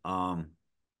good.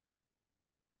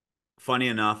 Funny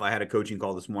enough, I had a coaching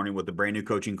call this morning with a brand new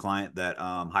coaching client that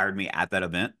hired me at that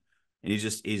event. And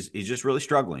he's just really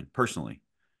struggling personally.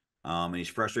 And he's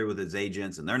frustrated with his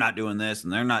agents and they're not doing this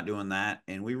and they're not doing that.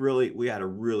 And we had a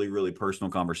really, really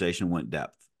personal conversation, went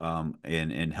depth,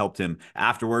 and helped him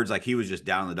afterwards. Like he was just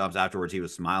down in the dumps afterwards. He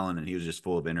was smiling and he was just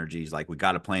full of energy. He's like, we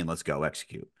got a plan. Let's go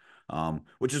execute.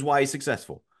 Which is why he's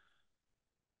successful.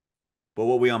 But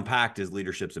what we unpacked is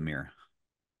leadership's a mirror.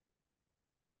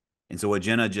 And so what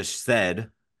Jenna just said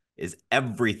is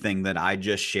everything that I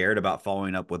just shared about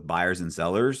following up with buyers and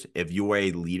sellers. If you are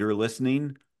a leader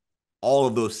listening, all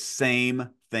of those same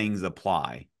things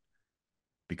apply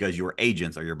because your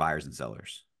agents are your buyers and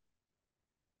sellers.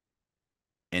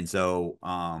 And so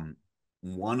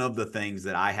one of the things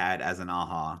that I had as an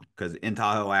aha, because in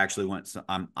Tahoe, I actually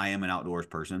I am an outdoors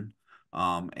person.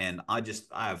 And I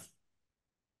have,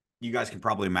 you guys can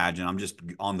probably imagine, I'm just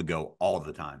on the go all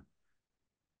the time.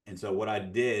 And so what I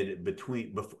did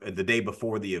the day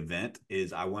before the event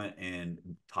is I went and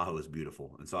Tahoe is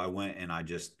beautiful. And so I went and I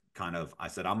just kind of, I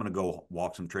said, I'm going to go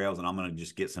walk some trails and I'm going to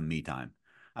just get some me time.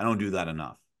 I don't do that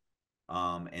enough.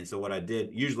 And so what I did,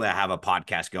 usually I have a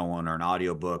podcast going or an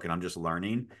audio book and I'm just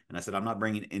learning. And I said, I'm not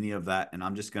bringing any of that. And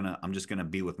I'm just going to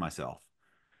be with myself,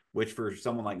 which for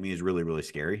someone like me is really, really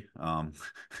scary.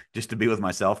 Just to be with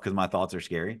myself because my thoughts are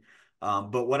scary.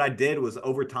 But what I did was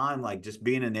over time, like just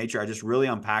being in nature, I just really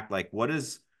unpacked like, what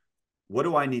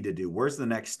do I need to do? Where's the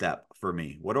next step for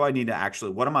me? What do I need to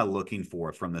actually, what am I looking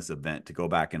for from this event to go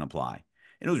back and apply?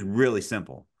 And it was really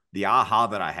simple. The aha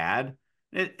that I had,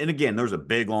 and again, there's a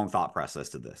big, long thought process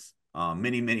to this,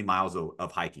 many, many miles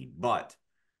of hiking, but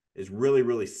it's really,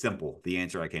 really simple. The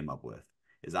answer I came up with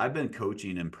is I've been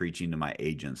coaching and preaching to my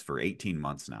agents for 18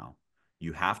 months now.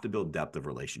 You have to build depth of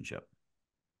relationship.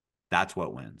 That's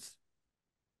what wins.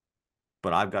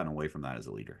 But I've gotten away from that as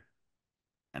a leader.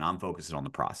 And I'm focusing on the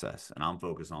process and I'm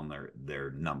focused on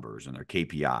their numbers and their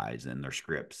KPIs and their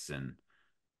scripts and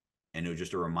it was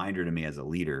just a reminder to me as a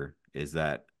leader is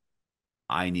that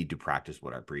I need to practice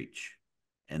what I preach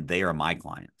and they are my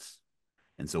clients.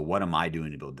 And so what am I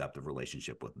doing to build depth of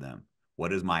relationship with them?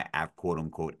 What is my quote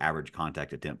unquote average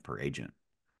contact attempt per agent?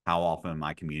 How often am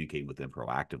I communicating with them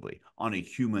proactively on a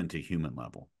human to human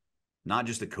level, not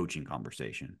just a coaching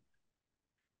conversation?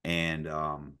 And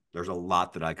there's a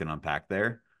lot that I can unpack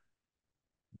there.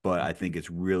 But I think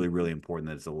it's really, really important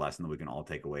that it's a lesson that we can all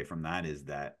take away from that is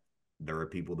that there are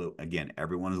people that, again,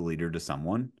 everyone is a leader to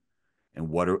someone. And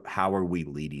how are we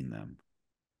leading them?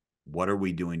 What are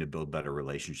we doing to build better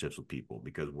relationships with people?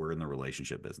 Because we're in the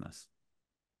relationship business.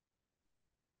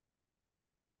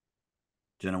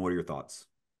 Jenna, what are your thoughts?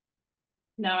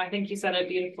 No, I think you said it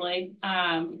beautifully.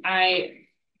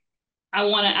 I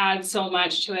want to add so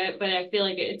much to it, but I feel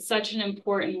like it's such an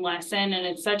important lesson and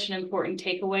it's such an important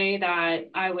takeaway that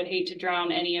I would hate to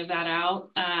drown any of that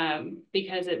out,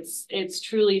 because it's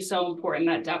truly so important,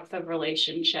 that depth of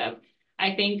relationship.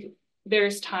 I think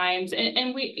there's times,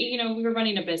 and we were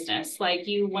running a business, like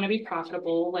you want to be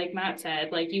profitable, like Matt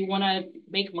said, like you want to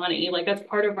make money, like that's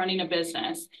part of running a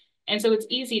business. And so it's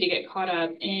easy to get caught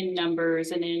up in numbers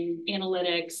and in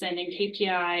analytics and in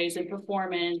KPIs and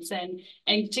performance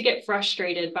and to get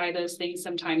frustrated by those things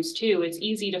sometimes too. It's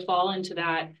easy to fall into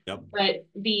that. Yep. But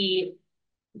the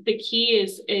key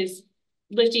is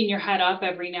lifting your head up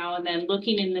every now and then,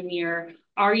 looking in the mirror.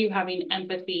 Are you having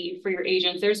empathy for your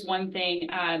agents? There's one thing,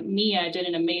 Mia did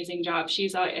an amazing job.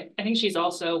 I think she's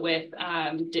also with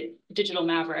Digital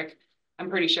Maverick. I'm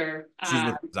pretty sure. She's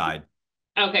with Reside.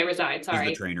 Okay, Reside. She's the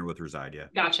Sorry. trainer with Reside. Yeah.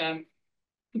 Gotcha.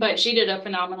 But she did a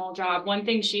phenomenal job. One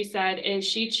thing she said is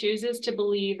she chooses to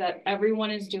believe that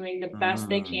everyone is doing the best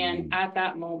they can Mm. at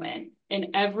that moment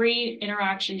in every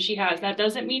interaction she has. That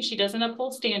doesn't mean she doesn't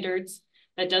uphold standards.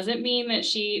 That doesn't mean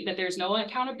that there's no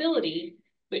accountability,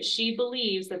 but she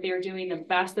believes that they're doing the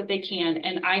best that they can.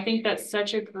 And I think that's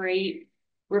such a great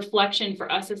reflection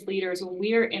for us as leaders when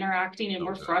we are interacting and So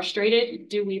we're good. frustrated.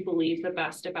 Do we believe the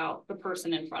best about the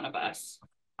person in front of us?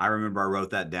 I remember I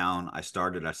wrote that down. I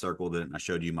circled it, and I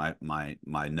showed you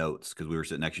my notes because we were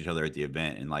sitting next to each other at the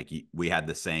event, and like we had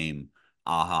the same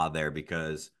aha there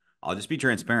because I'll just be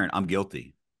transparent. I'm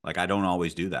guilty. Like I don't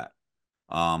always do that.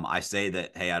 I say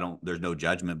that, hey, I don't. There's no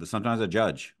judgment, but sometimes I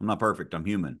judge. I'm not perfect. I'm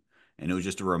human, and it was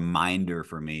just a reminder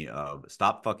for me of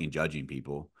stop fucking judging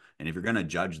people. And if you're gonna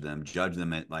judge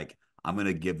them at like I'm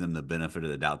gonna give them the benefit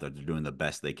of the doubt that they're doing the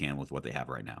best they can with what they have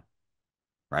right now,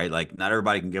 right? Like not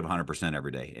everybody can give 100%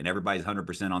 every day, and everybody's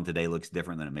 100% on today looks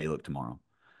different than it may look tomorrow.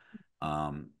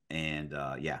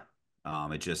 Yeah,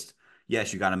 it just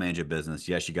yes, you got to manage a business.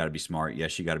 Yes, you got to be smart.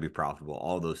 Yes, you got to be profitable.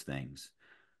 All those things.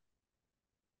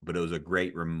 But it was a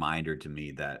great reminder to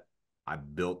me that I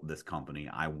built this company.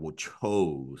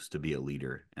 Chose to be a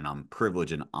leader, and I'm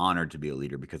privileged and honored to be a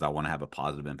leader because I want to have a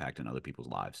positive impact in other people's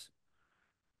lives.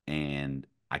 And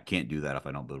I can't do that if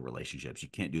I don't build relationships. You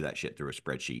can't do that shit through a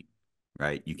spreadsheet,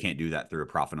 right? You can't do that through a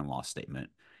profit and loss statement.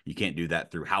 You can't do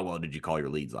that through how well did you call your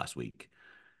leads last week.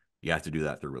 You have to do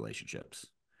that through relationships.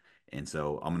 And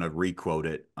so I'm going to requote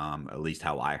it, at least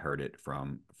how I heard it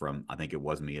from I think it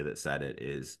was Mia that said it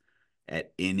is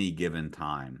at any given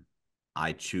time,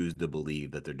 I choose to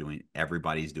believe that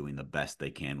everybody's doing the best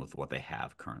they can with what they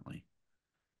have currently.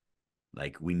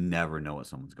 Like we never know what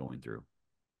someone's going through.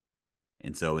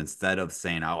 And so instead of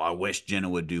saying, oh, I wish Jenna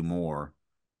would do more,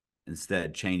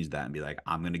 instead change that and be like,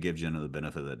 I'm going to give Jenna the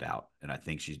benefit of the doubt. And I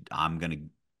think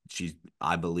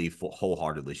I believe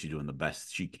wholeheartedly she's doing the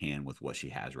best she can with what she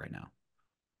has right now.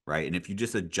 Right. And if you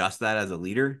just adjust that as a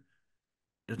leader,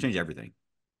 it'll change everything.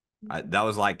 That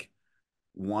was like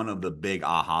one of the big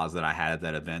ahas that I had at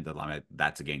that event that I'm like,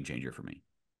 that's a game changer for me.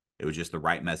 It was just the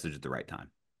right message at the right time.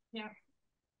 Yeah.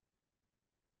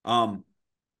 Um,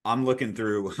 I'm looking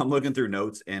through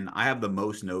notes, and I have the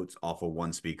most notes off of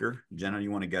one speaker. Jenna,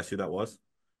 you want to guess who that was?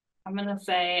 I'm gonna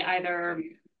say either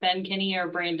Ben Kinney or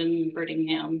Brandon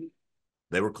Brittingham.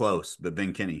 They were close, but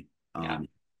Ben Kinney Yeah. um,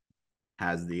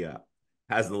 has the uh,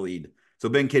 has the lead. So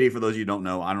Ben Kinney, for those of you who don't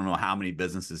know, I don't know how many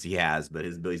businesses he has, but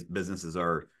his businesses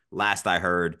are, last I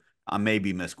heard, I may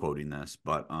be misquoting this,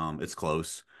 but it's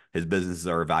close. His businesses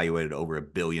are evaluated over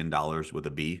 $1 billion with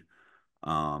a B.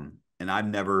 And I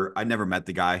never met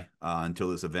the guy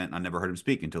until this event. I never heard him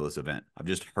speak until this event. I've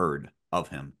just heard of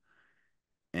him.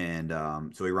 And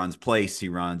so he runs Place. He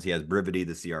has Brivity,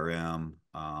 the CRM,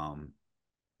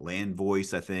 Land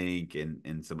Voice, I think,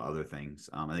 and some other things.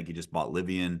 I think he just bought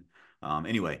Livian.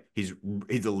 Anyway, he's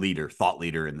a leader, thought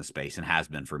leader in the space, and has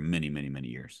been for many, many, many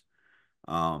years.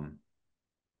 Um,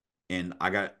 and I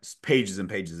got pages and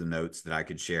pages of notes that I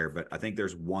could share, but I think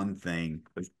there's one thing,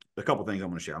 a couple things I'm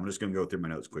going to share. I'm just going to go through my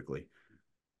notes quickly.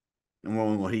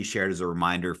 And what he shared is a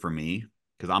reminder for me,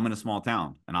 because I'm in a small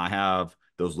town and I have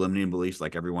those limiting beliefs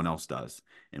like everyone else does.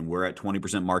 And we're at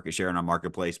 20% market share in our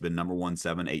marketplace, been number one,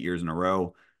 7, 8 years in a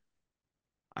row.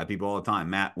 I have people all the time,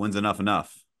 Matt, when's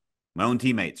enough? My own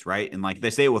teammates, right? And like they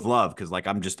say it with love, because like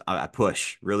I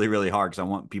push really, really hard because I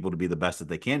want people to be the best that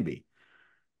they can be.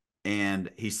 And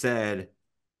he said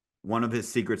one of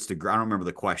his secrets to, I don't remember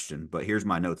the question, but here's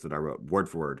my notes that I wrote word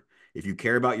for word. If you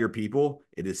care about your people,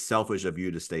 it is selfish of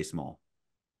you to stay small.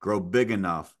 Grow big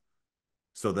enough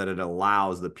so that it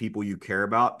allows the people you care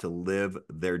about to live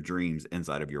their dreams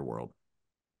inside of your world.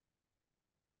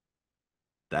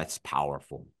 That's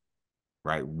powerful,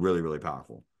 right? Really, really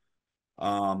powerful.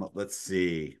 Let's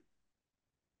see.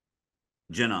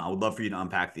 Jenna, I would love for you to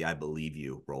unpack the I believe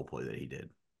you role play that he did.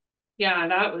 Yeah,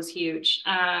 that was huge.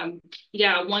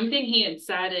 Yeah, one thing he had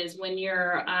said is when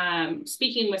you're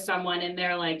speaking with someone and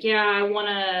they're like, "Yeah, I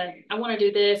wanna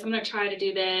do this. I'm gonna try to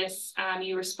do this."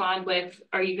 You respond with,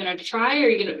 "Are you gonna try? Or are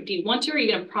you gonna do you want to? Or are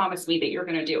you gonna promise me that you're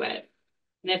gonna do it?"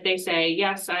 And if they say,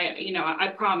 "Yes, I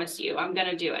promise you, I'm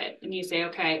gonna do it," and you say,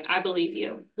 "Okay, I believe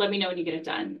you. Let me know when you get it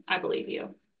done. I believe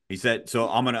you." He said, so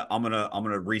I'm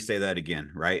gonna re-say that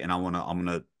again, right? And I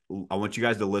want you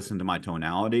guys to listen to my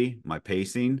tonality, my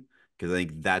pacing, because I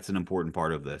think that's an important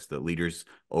part of this that leaders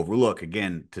overlook.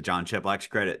 Again, to Jon Cheplak's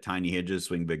credit, tiny hinges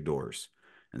swing big doors.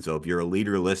 And so if you're a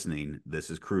leader listening, this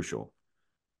is crucial.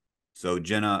 So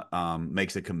Jenna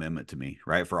makes a commitment to me,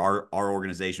 right? For our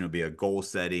organization, it would be a goal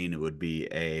setting. It would be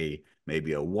a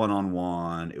maybe a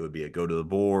one-on-one. It would be a go to the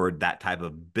board, that type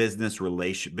of business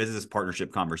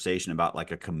partnership conversation about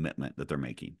like a commitment that they're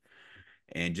making.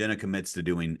 And Jenna commits to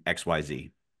doing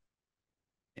XYZ.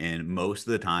 And most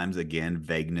of the times, again,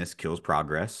 vagueness kills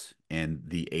progress. And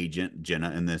the agent,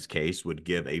 Jenna in this case, would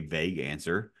give a vague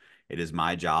answer. It is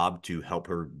my job to help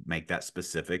her make that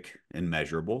specific and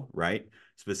measurable, right?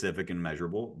 Specific and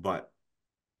measurable. But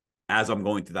as I'm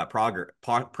going through that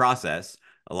process,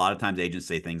 a lot of times agents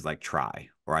say things like try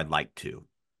or I'd like to.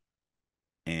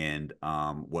 And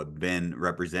what Ben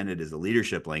represented is a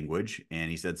leadership language.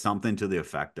 And he said something to the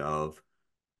effect of,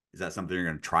 is that something you're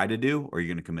going to try to do or are you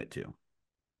going to commit to?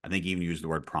 I think he even used the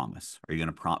word promise. Are you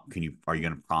going to are you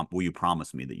going to will you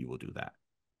promise me that you will do that?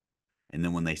 And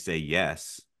then when they say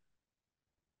yes,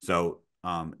 so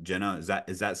Jenna,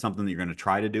 is that something that you're going to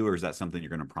try to do or is that something you're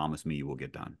going to promise me you will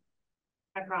get done?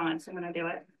 I promise I'm gonna do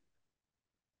it.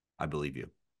 I believe you.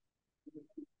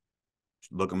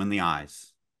 Look them in the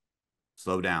eyes.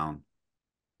 Slow down.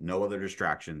 No other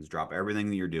distractions. Drop everything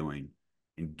that you're doing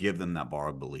and give them that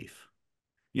borrowed belief.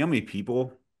 You know how many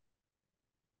people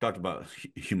talked about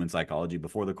human psychology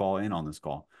before the call and on this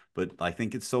call, but I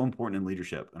think it's so important in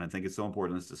leadership. And I think it's so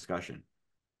important in this discussion.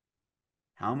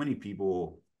 How many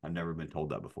people have never been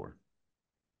told that before?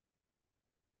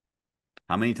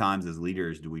 How many times as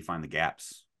leaders do we find the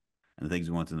gaps and the things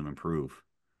we want them to improve?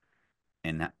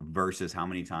 And versus how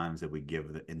many times have we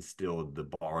instilled the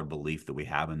borrowed belief that we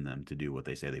have in them to do what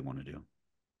they say they want to do?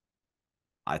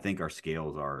 I think our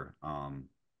scales are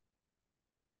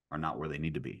not where they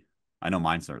need to be. I know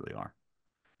mine certainly are.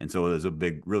 And so it was a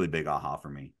big, really big aha for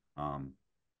me.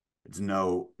 It's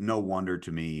no wonder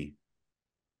to me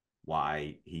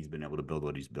why he's been able to build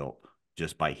what he's built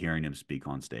just by hearing him speak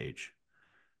on stage.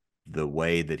 The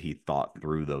way that he thought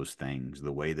through those things,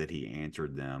 the way that he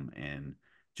answered them, and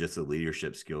just the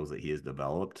leadership skills that he has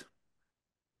developed,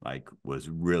 like was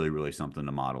really, really something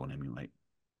to model and emulate.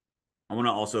 I want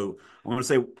to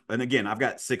say, and again, I've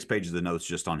got 6 pages of notes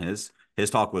just on his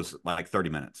talk was like 30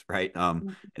 minutes, right?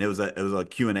 And it was a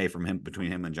Q&A from him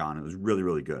between him and Jon. It was really,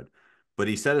 really good. But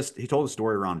he told a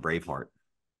story around Braveheart.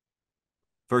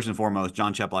 First and foremost,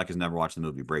 Jon Cheplak has never watched the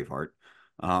movie Braveheart.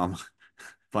 Um,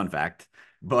 fun fact.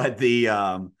 But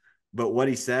But what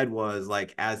he said was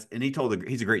like, and he told,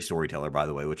 he's a great storyteller, by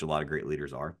the way, which a lot of great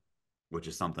leaders are, which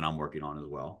is something I'm working on as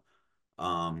well.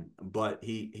 But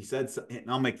he said, and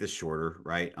I'll make this shorter,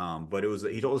 right? But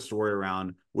he told a story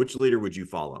around which leader would you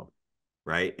follow,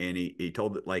 right? And he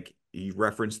told it like he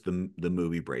referenced the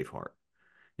movie Braveheart.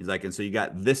 He's like, and so you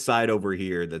got this side over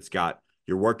here that's got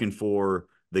you're working for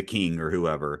the king or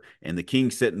whoever, and the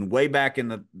king's sitting way back in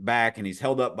the back, and he's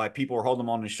held up by people who are holding him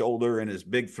on his shoulder and his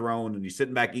big throne, and he's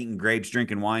sitting back eating grapes,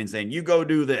 drinking wine, saying, "You go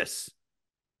do this,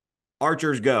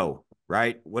 archers go."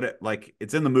 Right? Like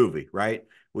it's in the movie, right?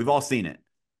 We've all seen it.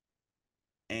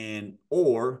 And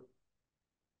or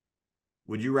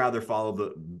would you rather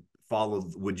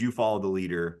would you follow the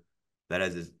leader that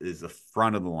is the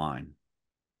front of the line?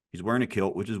 He's wearing a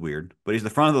kilt, which is weird, but he's the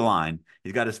front of the line.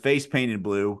 He's got his face painted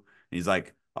blue. And he's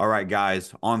like, all right,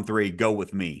 guys, on three, go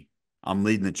with me. I'm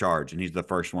leading the charge. And he's the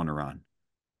first one to run.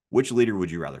 Which leader would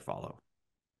you rather follow?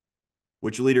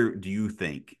 Which leader do you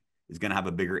think is going to have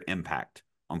a bigger impact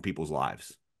on people's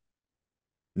lives?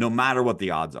 No matter what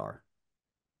the odds are.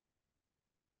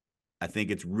 I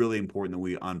think it's really important that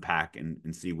we unpack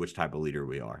and see which type of leader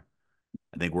we are.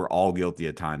 I think we're all guilty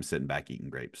at times sitting back eating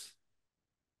grapes.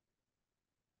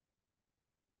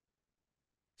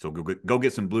 So go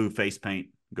get some blue face paint.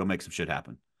 Go make some shit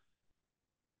happen.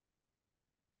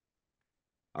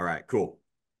 All right, cool.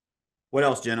 What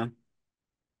else, Jenna?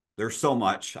 There's so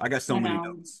much. I got so I many know.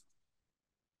 notes.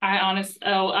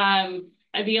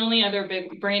 The only other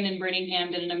big Brandon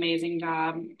Brittingham did an amazing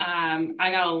job.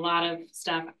 I got a lot of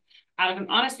stuff out of him.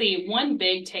 Honestly, one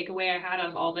big takeaway I had out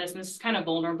of all this, and this is kind of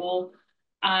vulnerable.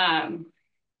 Um,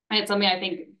 it's something I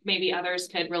think maybe others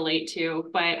could relate to,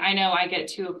 but I know I get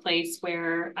to a place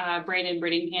where Brandon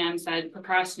Brittingham said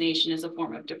procrastination is a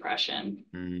form of depression.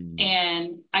 Mm,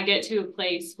 And I get to a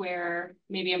place where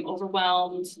maybe I'm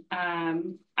overwhelmed,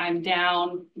 I'm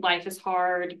down, life is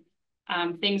hard,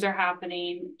 things are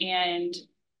happening, and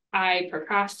I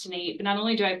procrastinate. But not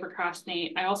only do I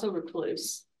procrastinate, I also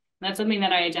recluse. And that's something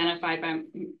that I identified by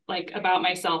like about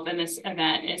myself in this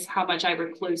event is how much I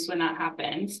recluse when that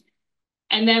happens.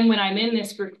 And then when I'm in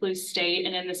this recluse state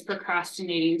and in this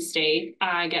procrastinating state,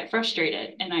 I get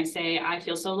frustrated and I say, I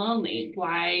feel so lonely.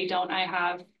 Why don't I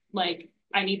have like,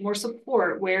 I need more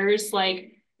support? Where's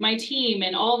like my team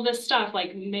and all of this stuff?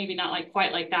 Like, maybe not like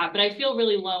quite like that, but I feel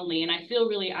really lonely and I feel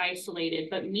really isolated.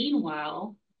 But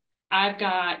meanwhile, I've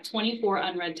got 24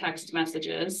 unread text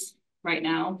messages right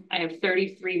now. I have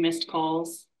 33 missed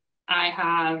calls. I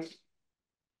have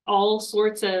all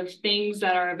sorts of things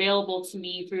that are available to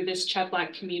me through this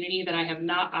Cheplak community that I have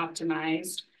not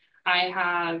optimized. I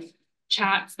have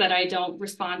chats that I don't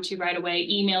respond to right away,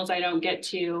 emails I don't get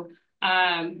to.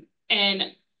 And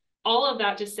all of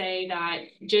that to say that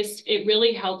just it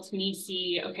really helped me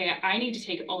see, okay, I need to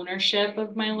take ownership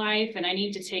of my life and I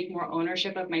need to take more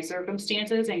ownership of my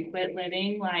circumstances and quit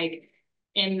living like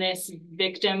in this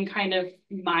victim kind of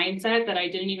mindset that I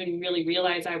didn't even really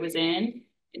realize I was in,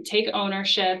 take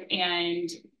ownership and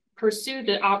pursue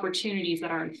the opportunities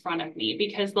that are in front of me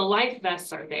because the life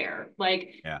vests are there.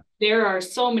 Like yeah, there are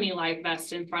so many life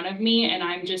vests in front of me, and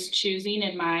I'm just choosing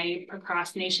in my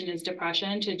procrastination is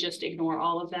depression to just ignore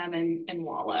all of them and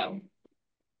wallow.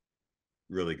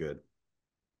 really good.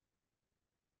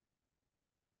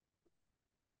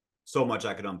 So much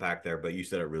I could unpack there, but you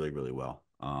said it really, really well.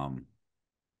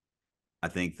 I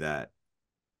think that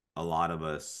a lot of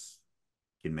us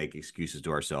can make excuses to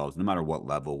ourselves, no matter what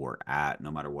level we're at, no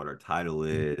matter what our title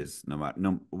is,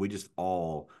 we just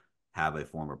all have a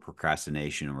form of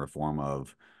procrastination or a form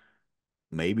of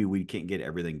maybe we can't get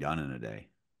everything done in a day.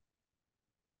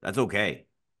 That's okay.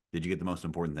 Did you get the most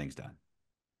important things done?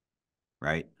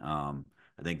 Right? I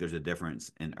think there's a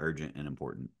difference in urgent and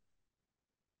important.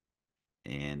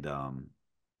 And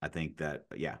I think that,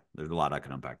 yeah, there's a lot I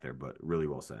can unpack there, but really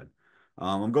well said.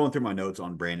 I'm going through my notes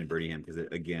on Brandon Birmingham because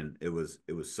again, it was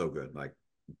so good. Like,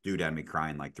 dude had me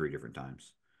crying like three different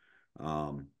times.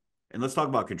 Um, and let's talk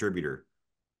about contributor.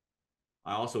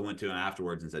 I also went to him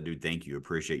afterwards and said, dude, thank you.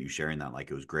 Appreciate you sharing that.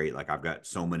 Like, it was great. Like, I've got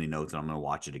so many notes and I'm going to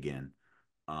watch it again.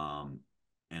 Um,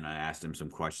 and I asked him some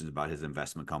questions about his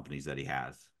investment companies that he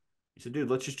has. He said, dude,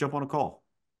 let's just jump on a call.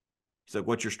 He's like,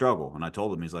 what's your struggle? And I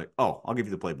told him, he's like, oh, I'll give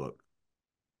you the playbook.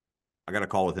 I got a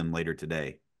call with him later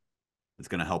today. It's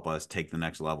going to help us take the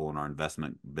next level in our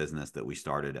investment business that we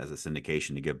started as a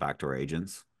syndication to give back to our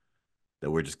agents. That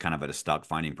we're just kind of at a stuck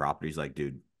finding properties. Like,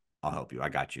 dude, I'll help you. I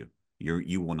got you.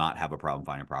 You will not have a problem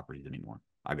finding properties anymore.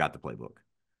 I got the playbook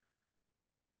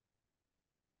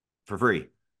for free,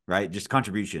 right? Just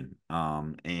contribution.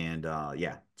 And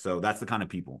yeah, so that's the kind of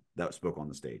people that spoke on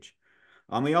the stage.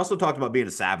 He also talked about being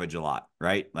a savage a lot,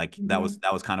 right? Like Mhm.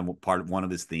 that was kind of part of one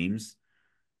of his themes.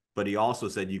 But he also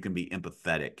said you can be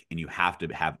empathetic and you have to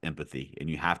have empathy and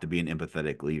you have to be an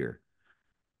empathetic leader.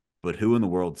 But who in the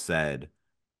world said,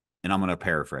 and I'm going to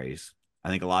paraphrase, I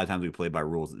think a lot of times we play by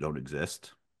rules that don't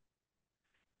exist.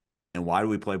 And why do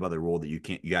we play by the rule that you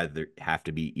either have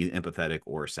to be empathetic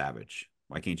or a savage?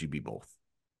 Why can't you be both?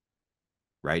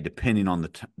 Right? Depending on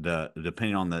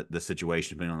depending on the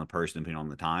situation, depending on the person, depending on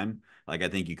the time. Like I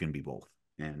think you can be both.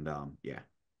 And yeah.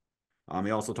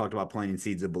 He also talked about planting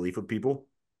seeds of belief with people.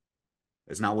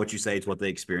 It's not what you say, it's what they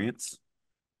experience.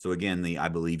 So again, the I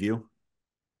believe you.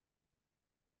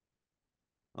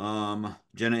 Jenna,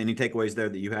 any takeaways there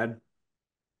that you had?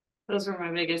 Those were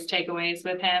my biggest takeaways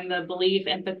with him: the belief,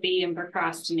 empathy, and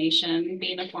procrastination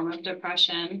being a form of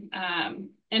depression.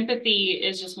 Empathy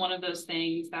is just one of those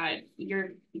things that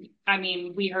I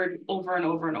mean, we heard over and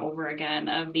over and over again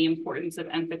of the importance of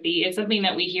empathy. It's something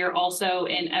that we hear also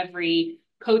in every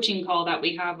coaching call that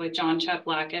we have with Jon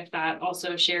Cheplak, if that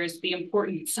also shares the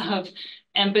importance of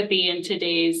empathy in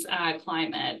today's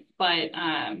climate. But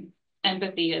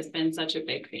empathy has been such a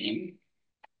big theme.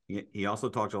 He also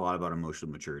talked a lot about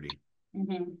emotional maturity.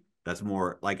 Mm-hmm. That's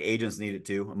more like agents need it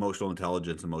too. Emotional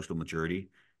intelligence, emotional maturity.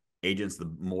 Agents,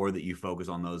 the more that you focus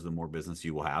on those, the more business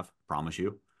you will have. Promise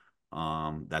you.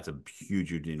 That's a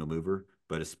huge needle mover,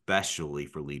 but especially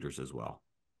for leaders as well.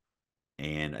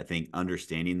 And I think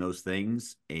understanding those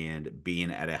things and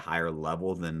being at a higher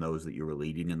level than those that you were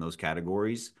leading in those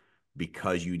categories,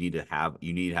 because you need to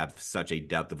have such a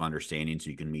depth of understanding so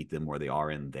you can meet them where they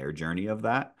are in their journey of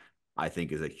that. I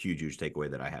think is a huge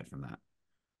takeaway that I had from that.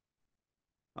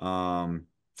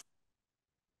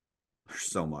 There's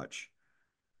so much.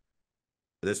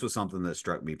 This was something that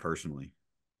struck me personally.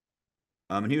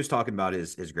 And he was talking about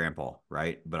his grandpa,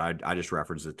 right? But I just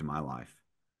referenced it to my life,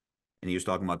 and he was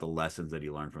talking about the lessons that he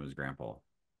learned from his grandpa,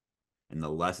 and the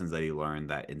lessons that he learned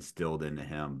that instilled into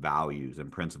him values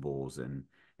and principles and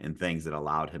things that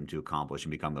allowed him to accomplish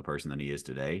and become the person that he is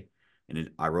today. And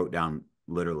I wrote down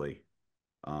literally.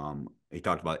 He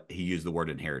talked about he used the word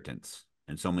inheritance,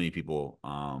 and so many people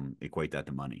equate that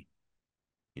to money.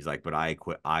 He's like, but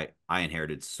I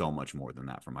inherited so much more than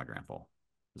that from my grandpa.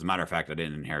 As a matter of fact, I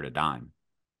didn't inherit a dime,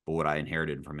 but what I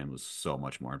inherited from him was so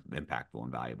much more impactful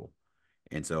and valuable.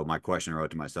 And so my question I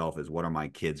wrote to myself is, what are my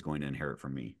kids going to inherit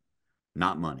from me?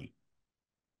 Not money,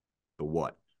 but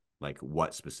what? Like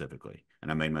what specifically?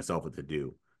 And I made myself a to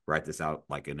do. Write this out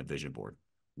like in a vision board.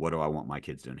 What do I want my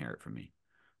kids to inherit from me?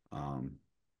 Um,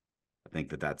 I think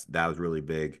that was really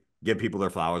big. Give people their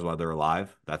flowers while they're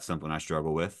alive. That's something I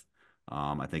struggle with.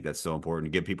 I think that's so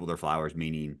important to give people their flowers,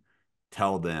 meaning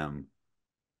tell them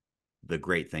the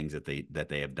great things that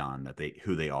they have done, that they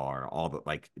who they are, all the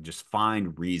like just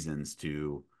find reasons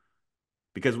to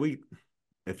because we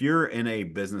if you're in a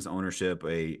business ownership,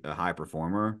 a high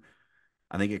performer,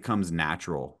 I think it comes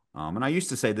natural. And I used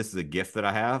to say this is a gift that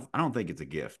I have. I don't think it's a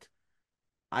gift.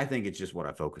 I think it's just what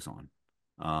I focus on.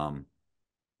 Um,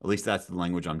 at least that's the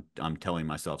language I'm telling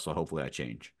myself. So hopefully I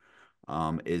change.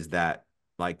 Is that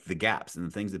like the gaps and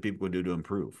the things that people can do to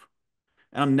improve?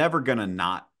 And I'm never gonna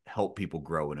not help people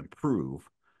grow and improve.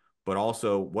 But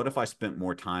also, what if I spent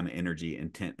more time, energy,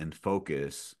 intent, and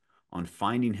focus on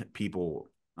finding people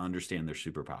understand their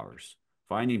superpowers,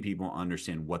 finding people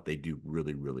understand what they do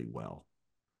really, really well.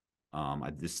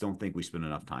 I just don't think we spend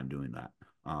enough time doing that.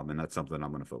 And that's something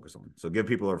I'm going to focus on. So give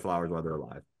people their flowers while they're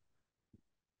alive.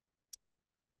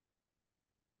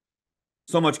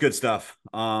 So much good stuff.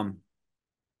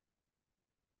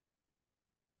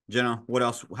 Jenna, what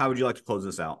else? How would you like to close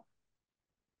this out?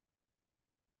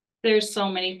 There's so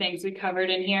many things we covered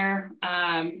in here.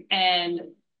 And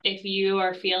if you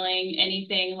are feeling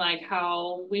anything like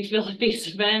how we feel at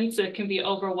these events, it can be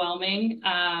overwhelming.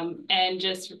 And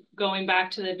just going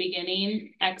back to the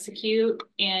beginning, execute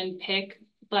and pick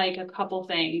like a couple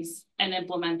things and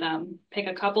implement them. Pick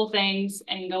a couple things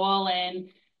and go all in.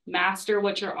 Master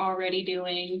what you're already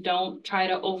doing. Don't try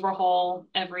to overhaul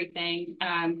everything,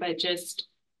 but just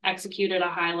execute at a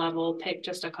high level. Pick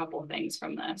just a couple things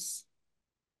from this.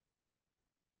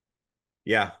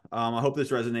 Yeah. I hope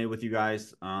this resonated with you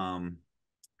guys.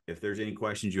 If there's any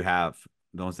questions you have,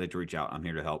 don't hesitate to reach out. I'm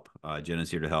here to help.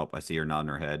 Jenna's here to help. I see her nodding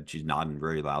her head. She's nodding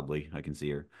very loudly. I can see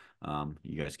her.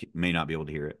 You guys may not be able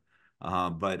to hear it.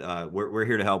 But we're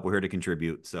here to help. We're here to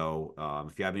contribute. So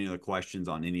if you have any other questions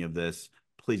on any of this,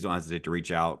 please don't hesitate to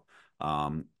reach out.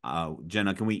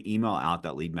 Jenna, can we email out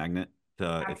that lead magnet if they're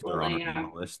on Absolutely. our Yeah.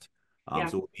 email list? Yeah.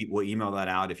 So we'll email that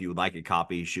out. If you would like a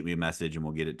copy, shoot me a message and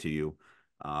we'll get it to you.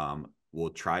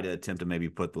 We'll try to attempt to maybe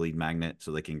put the lead magnet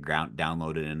so they can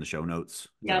download it in the show notes. Is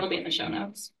Yeah. that It'll be okay? in the show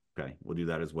notes. Okay, we'll do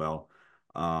that as well.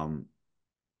 Um,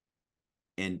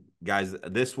 and guys,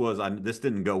 this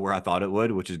didn't go where I thought it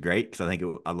would, which is great because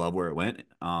I love where it went.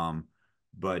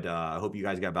 But I hope you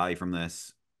guys got value from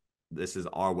this. This is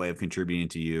our way of contributing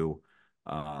to you.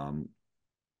 Um,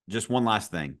 just one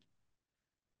last thing.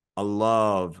 I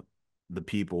love the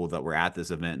people that were at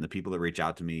this event and the people that reach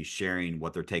out to me sharing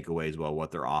what their takeaways were,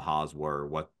 what their ahas were,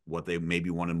 what they maybe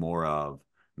wanted more of,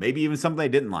 maybe even something they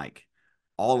didn't like.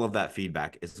 All of that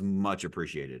feedback is much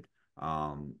appreciated.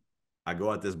 Um, I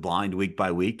go at this blind week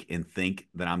by week and think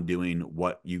that I'm doing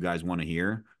what you guys want to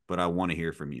hear, but I want to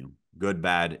hear from you. Good,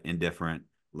 bad, indifferent.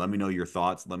 Let me know your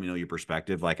thoughts. Let me know your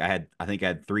perspective. Like I think I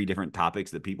had 3 different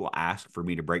topics that people asked for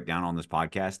me to break down on this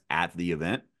podcast at the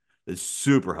event. It's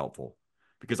super helpful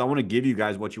because I want to give you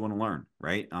guys what you want to learn,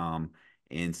 right? And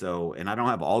I don't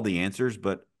have all the answers,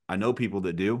 but I know people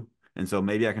that do, and so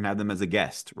maybe I can have them as a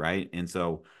guest, right? And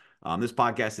so this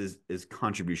podcast is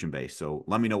contribution based. So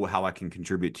let me know how I can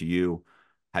contribute to you,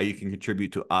 how you can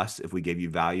contribute to us if we gave you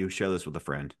value. Share this with a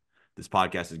friend. This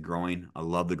podcast is growing. I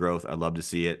love the growth. I love to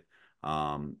see it.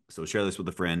 So share this with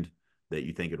a friend that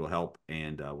you think it will help,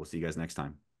 and we'll see you guys next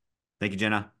time. Thank you,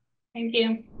 Jenna. Thank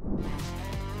you.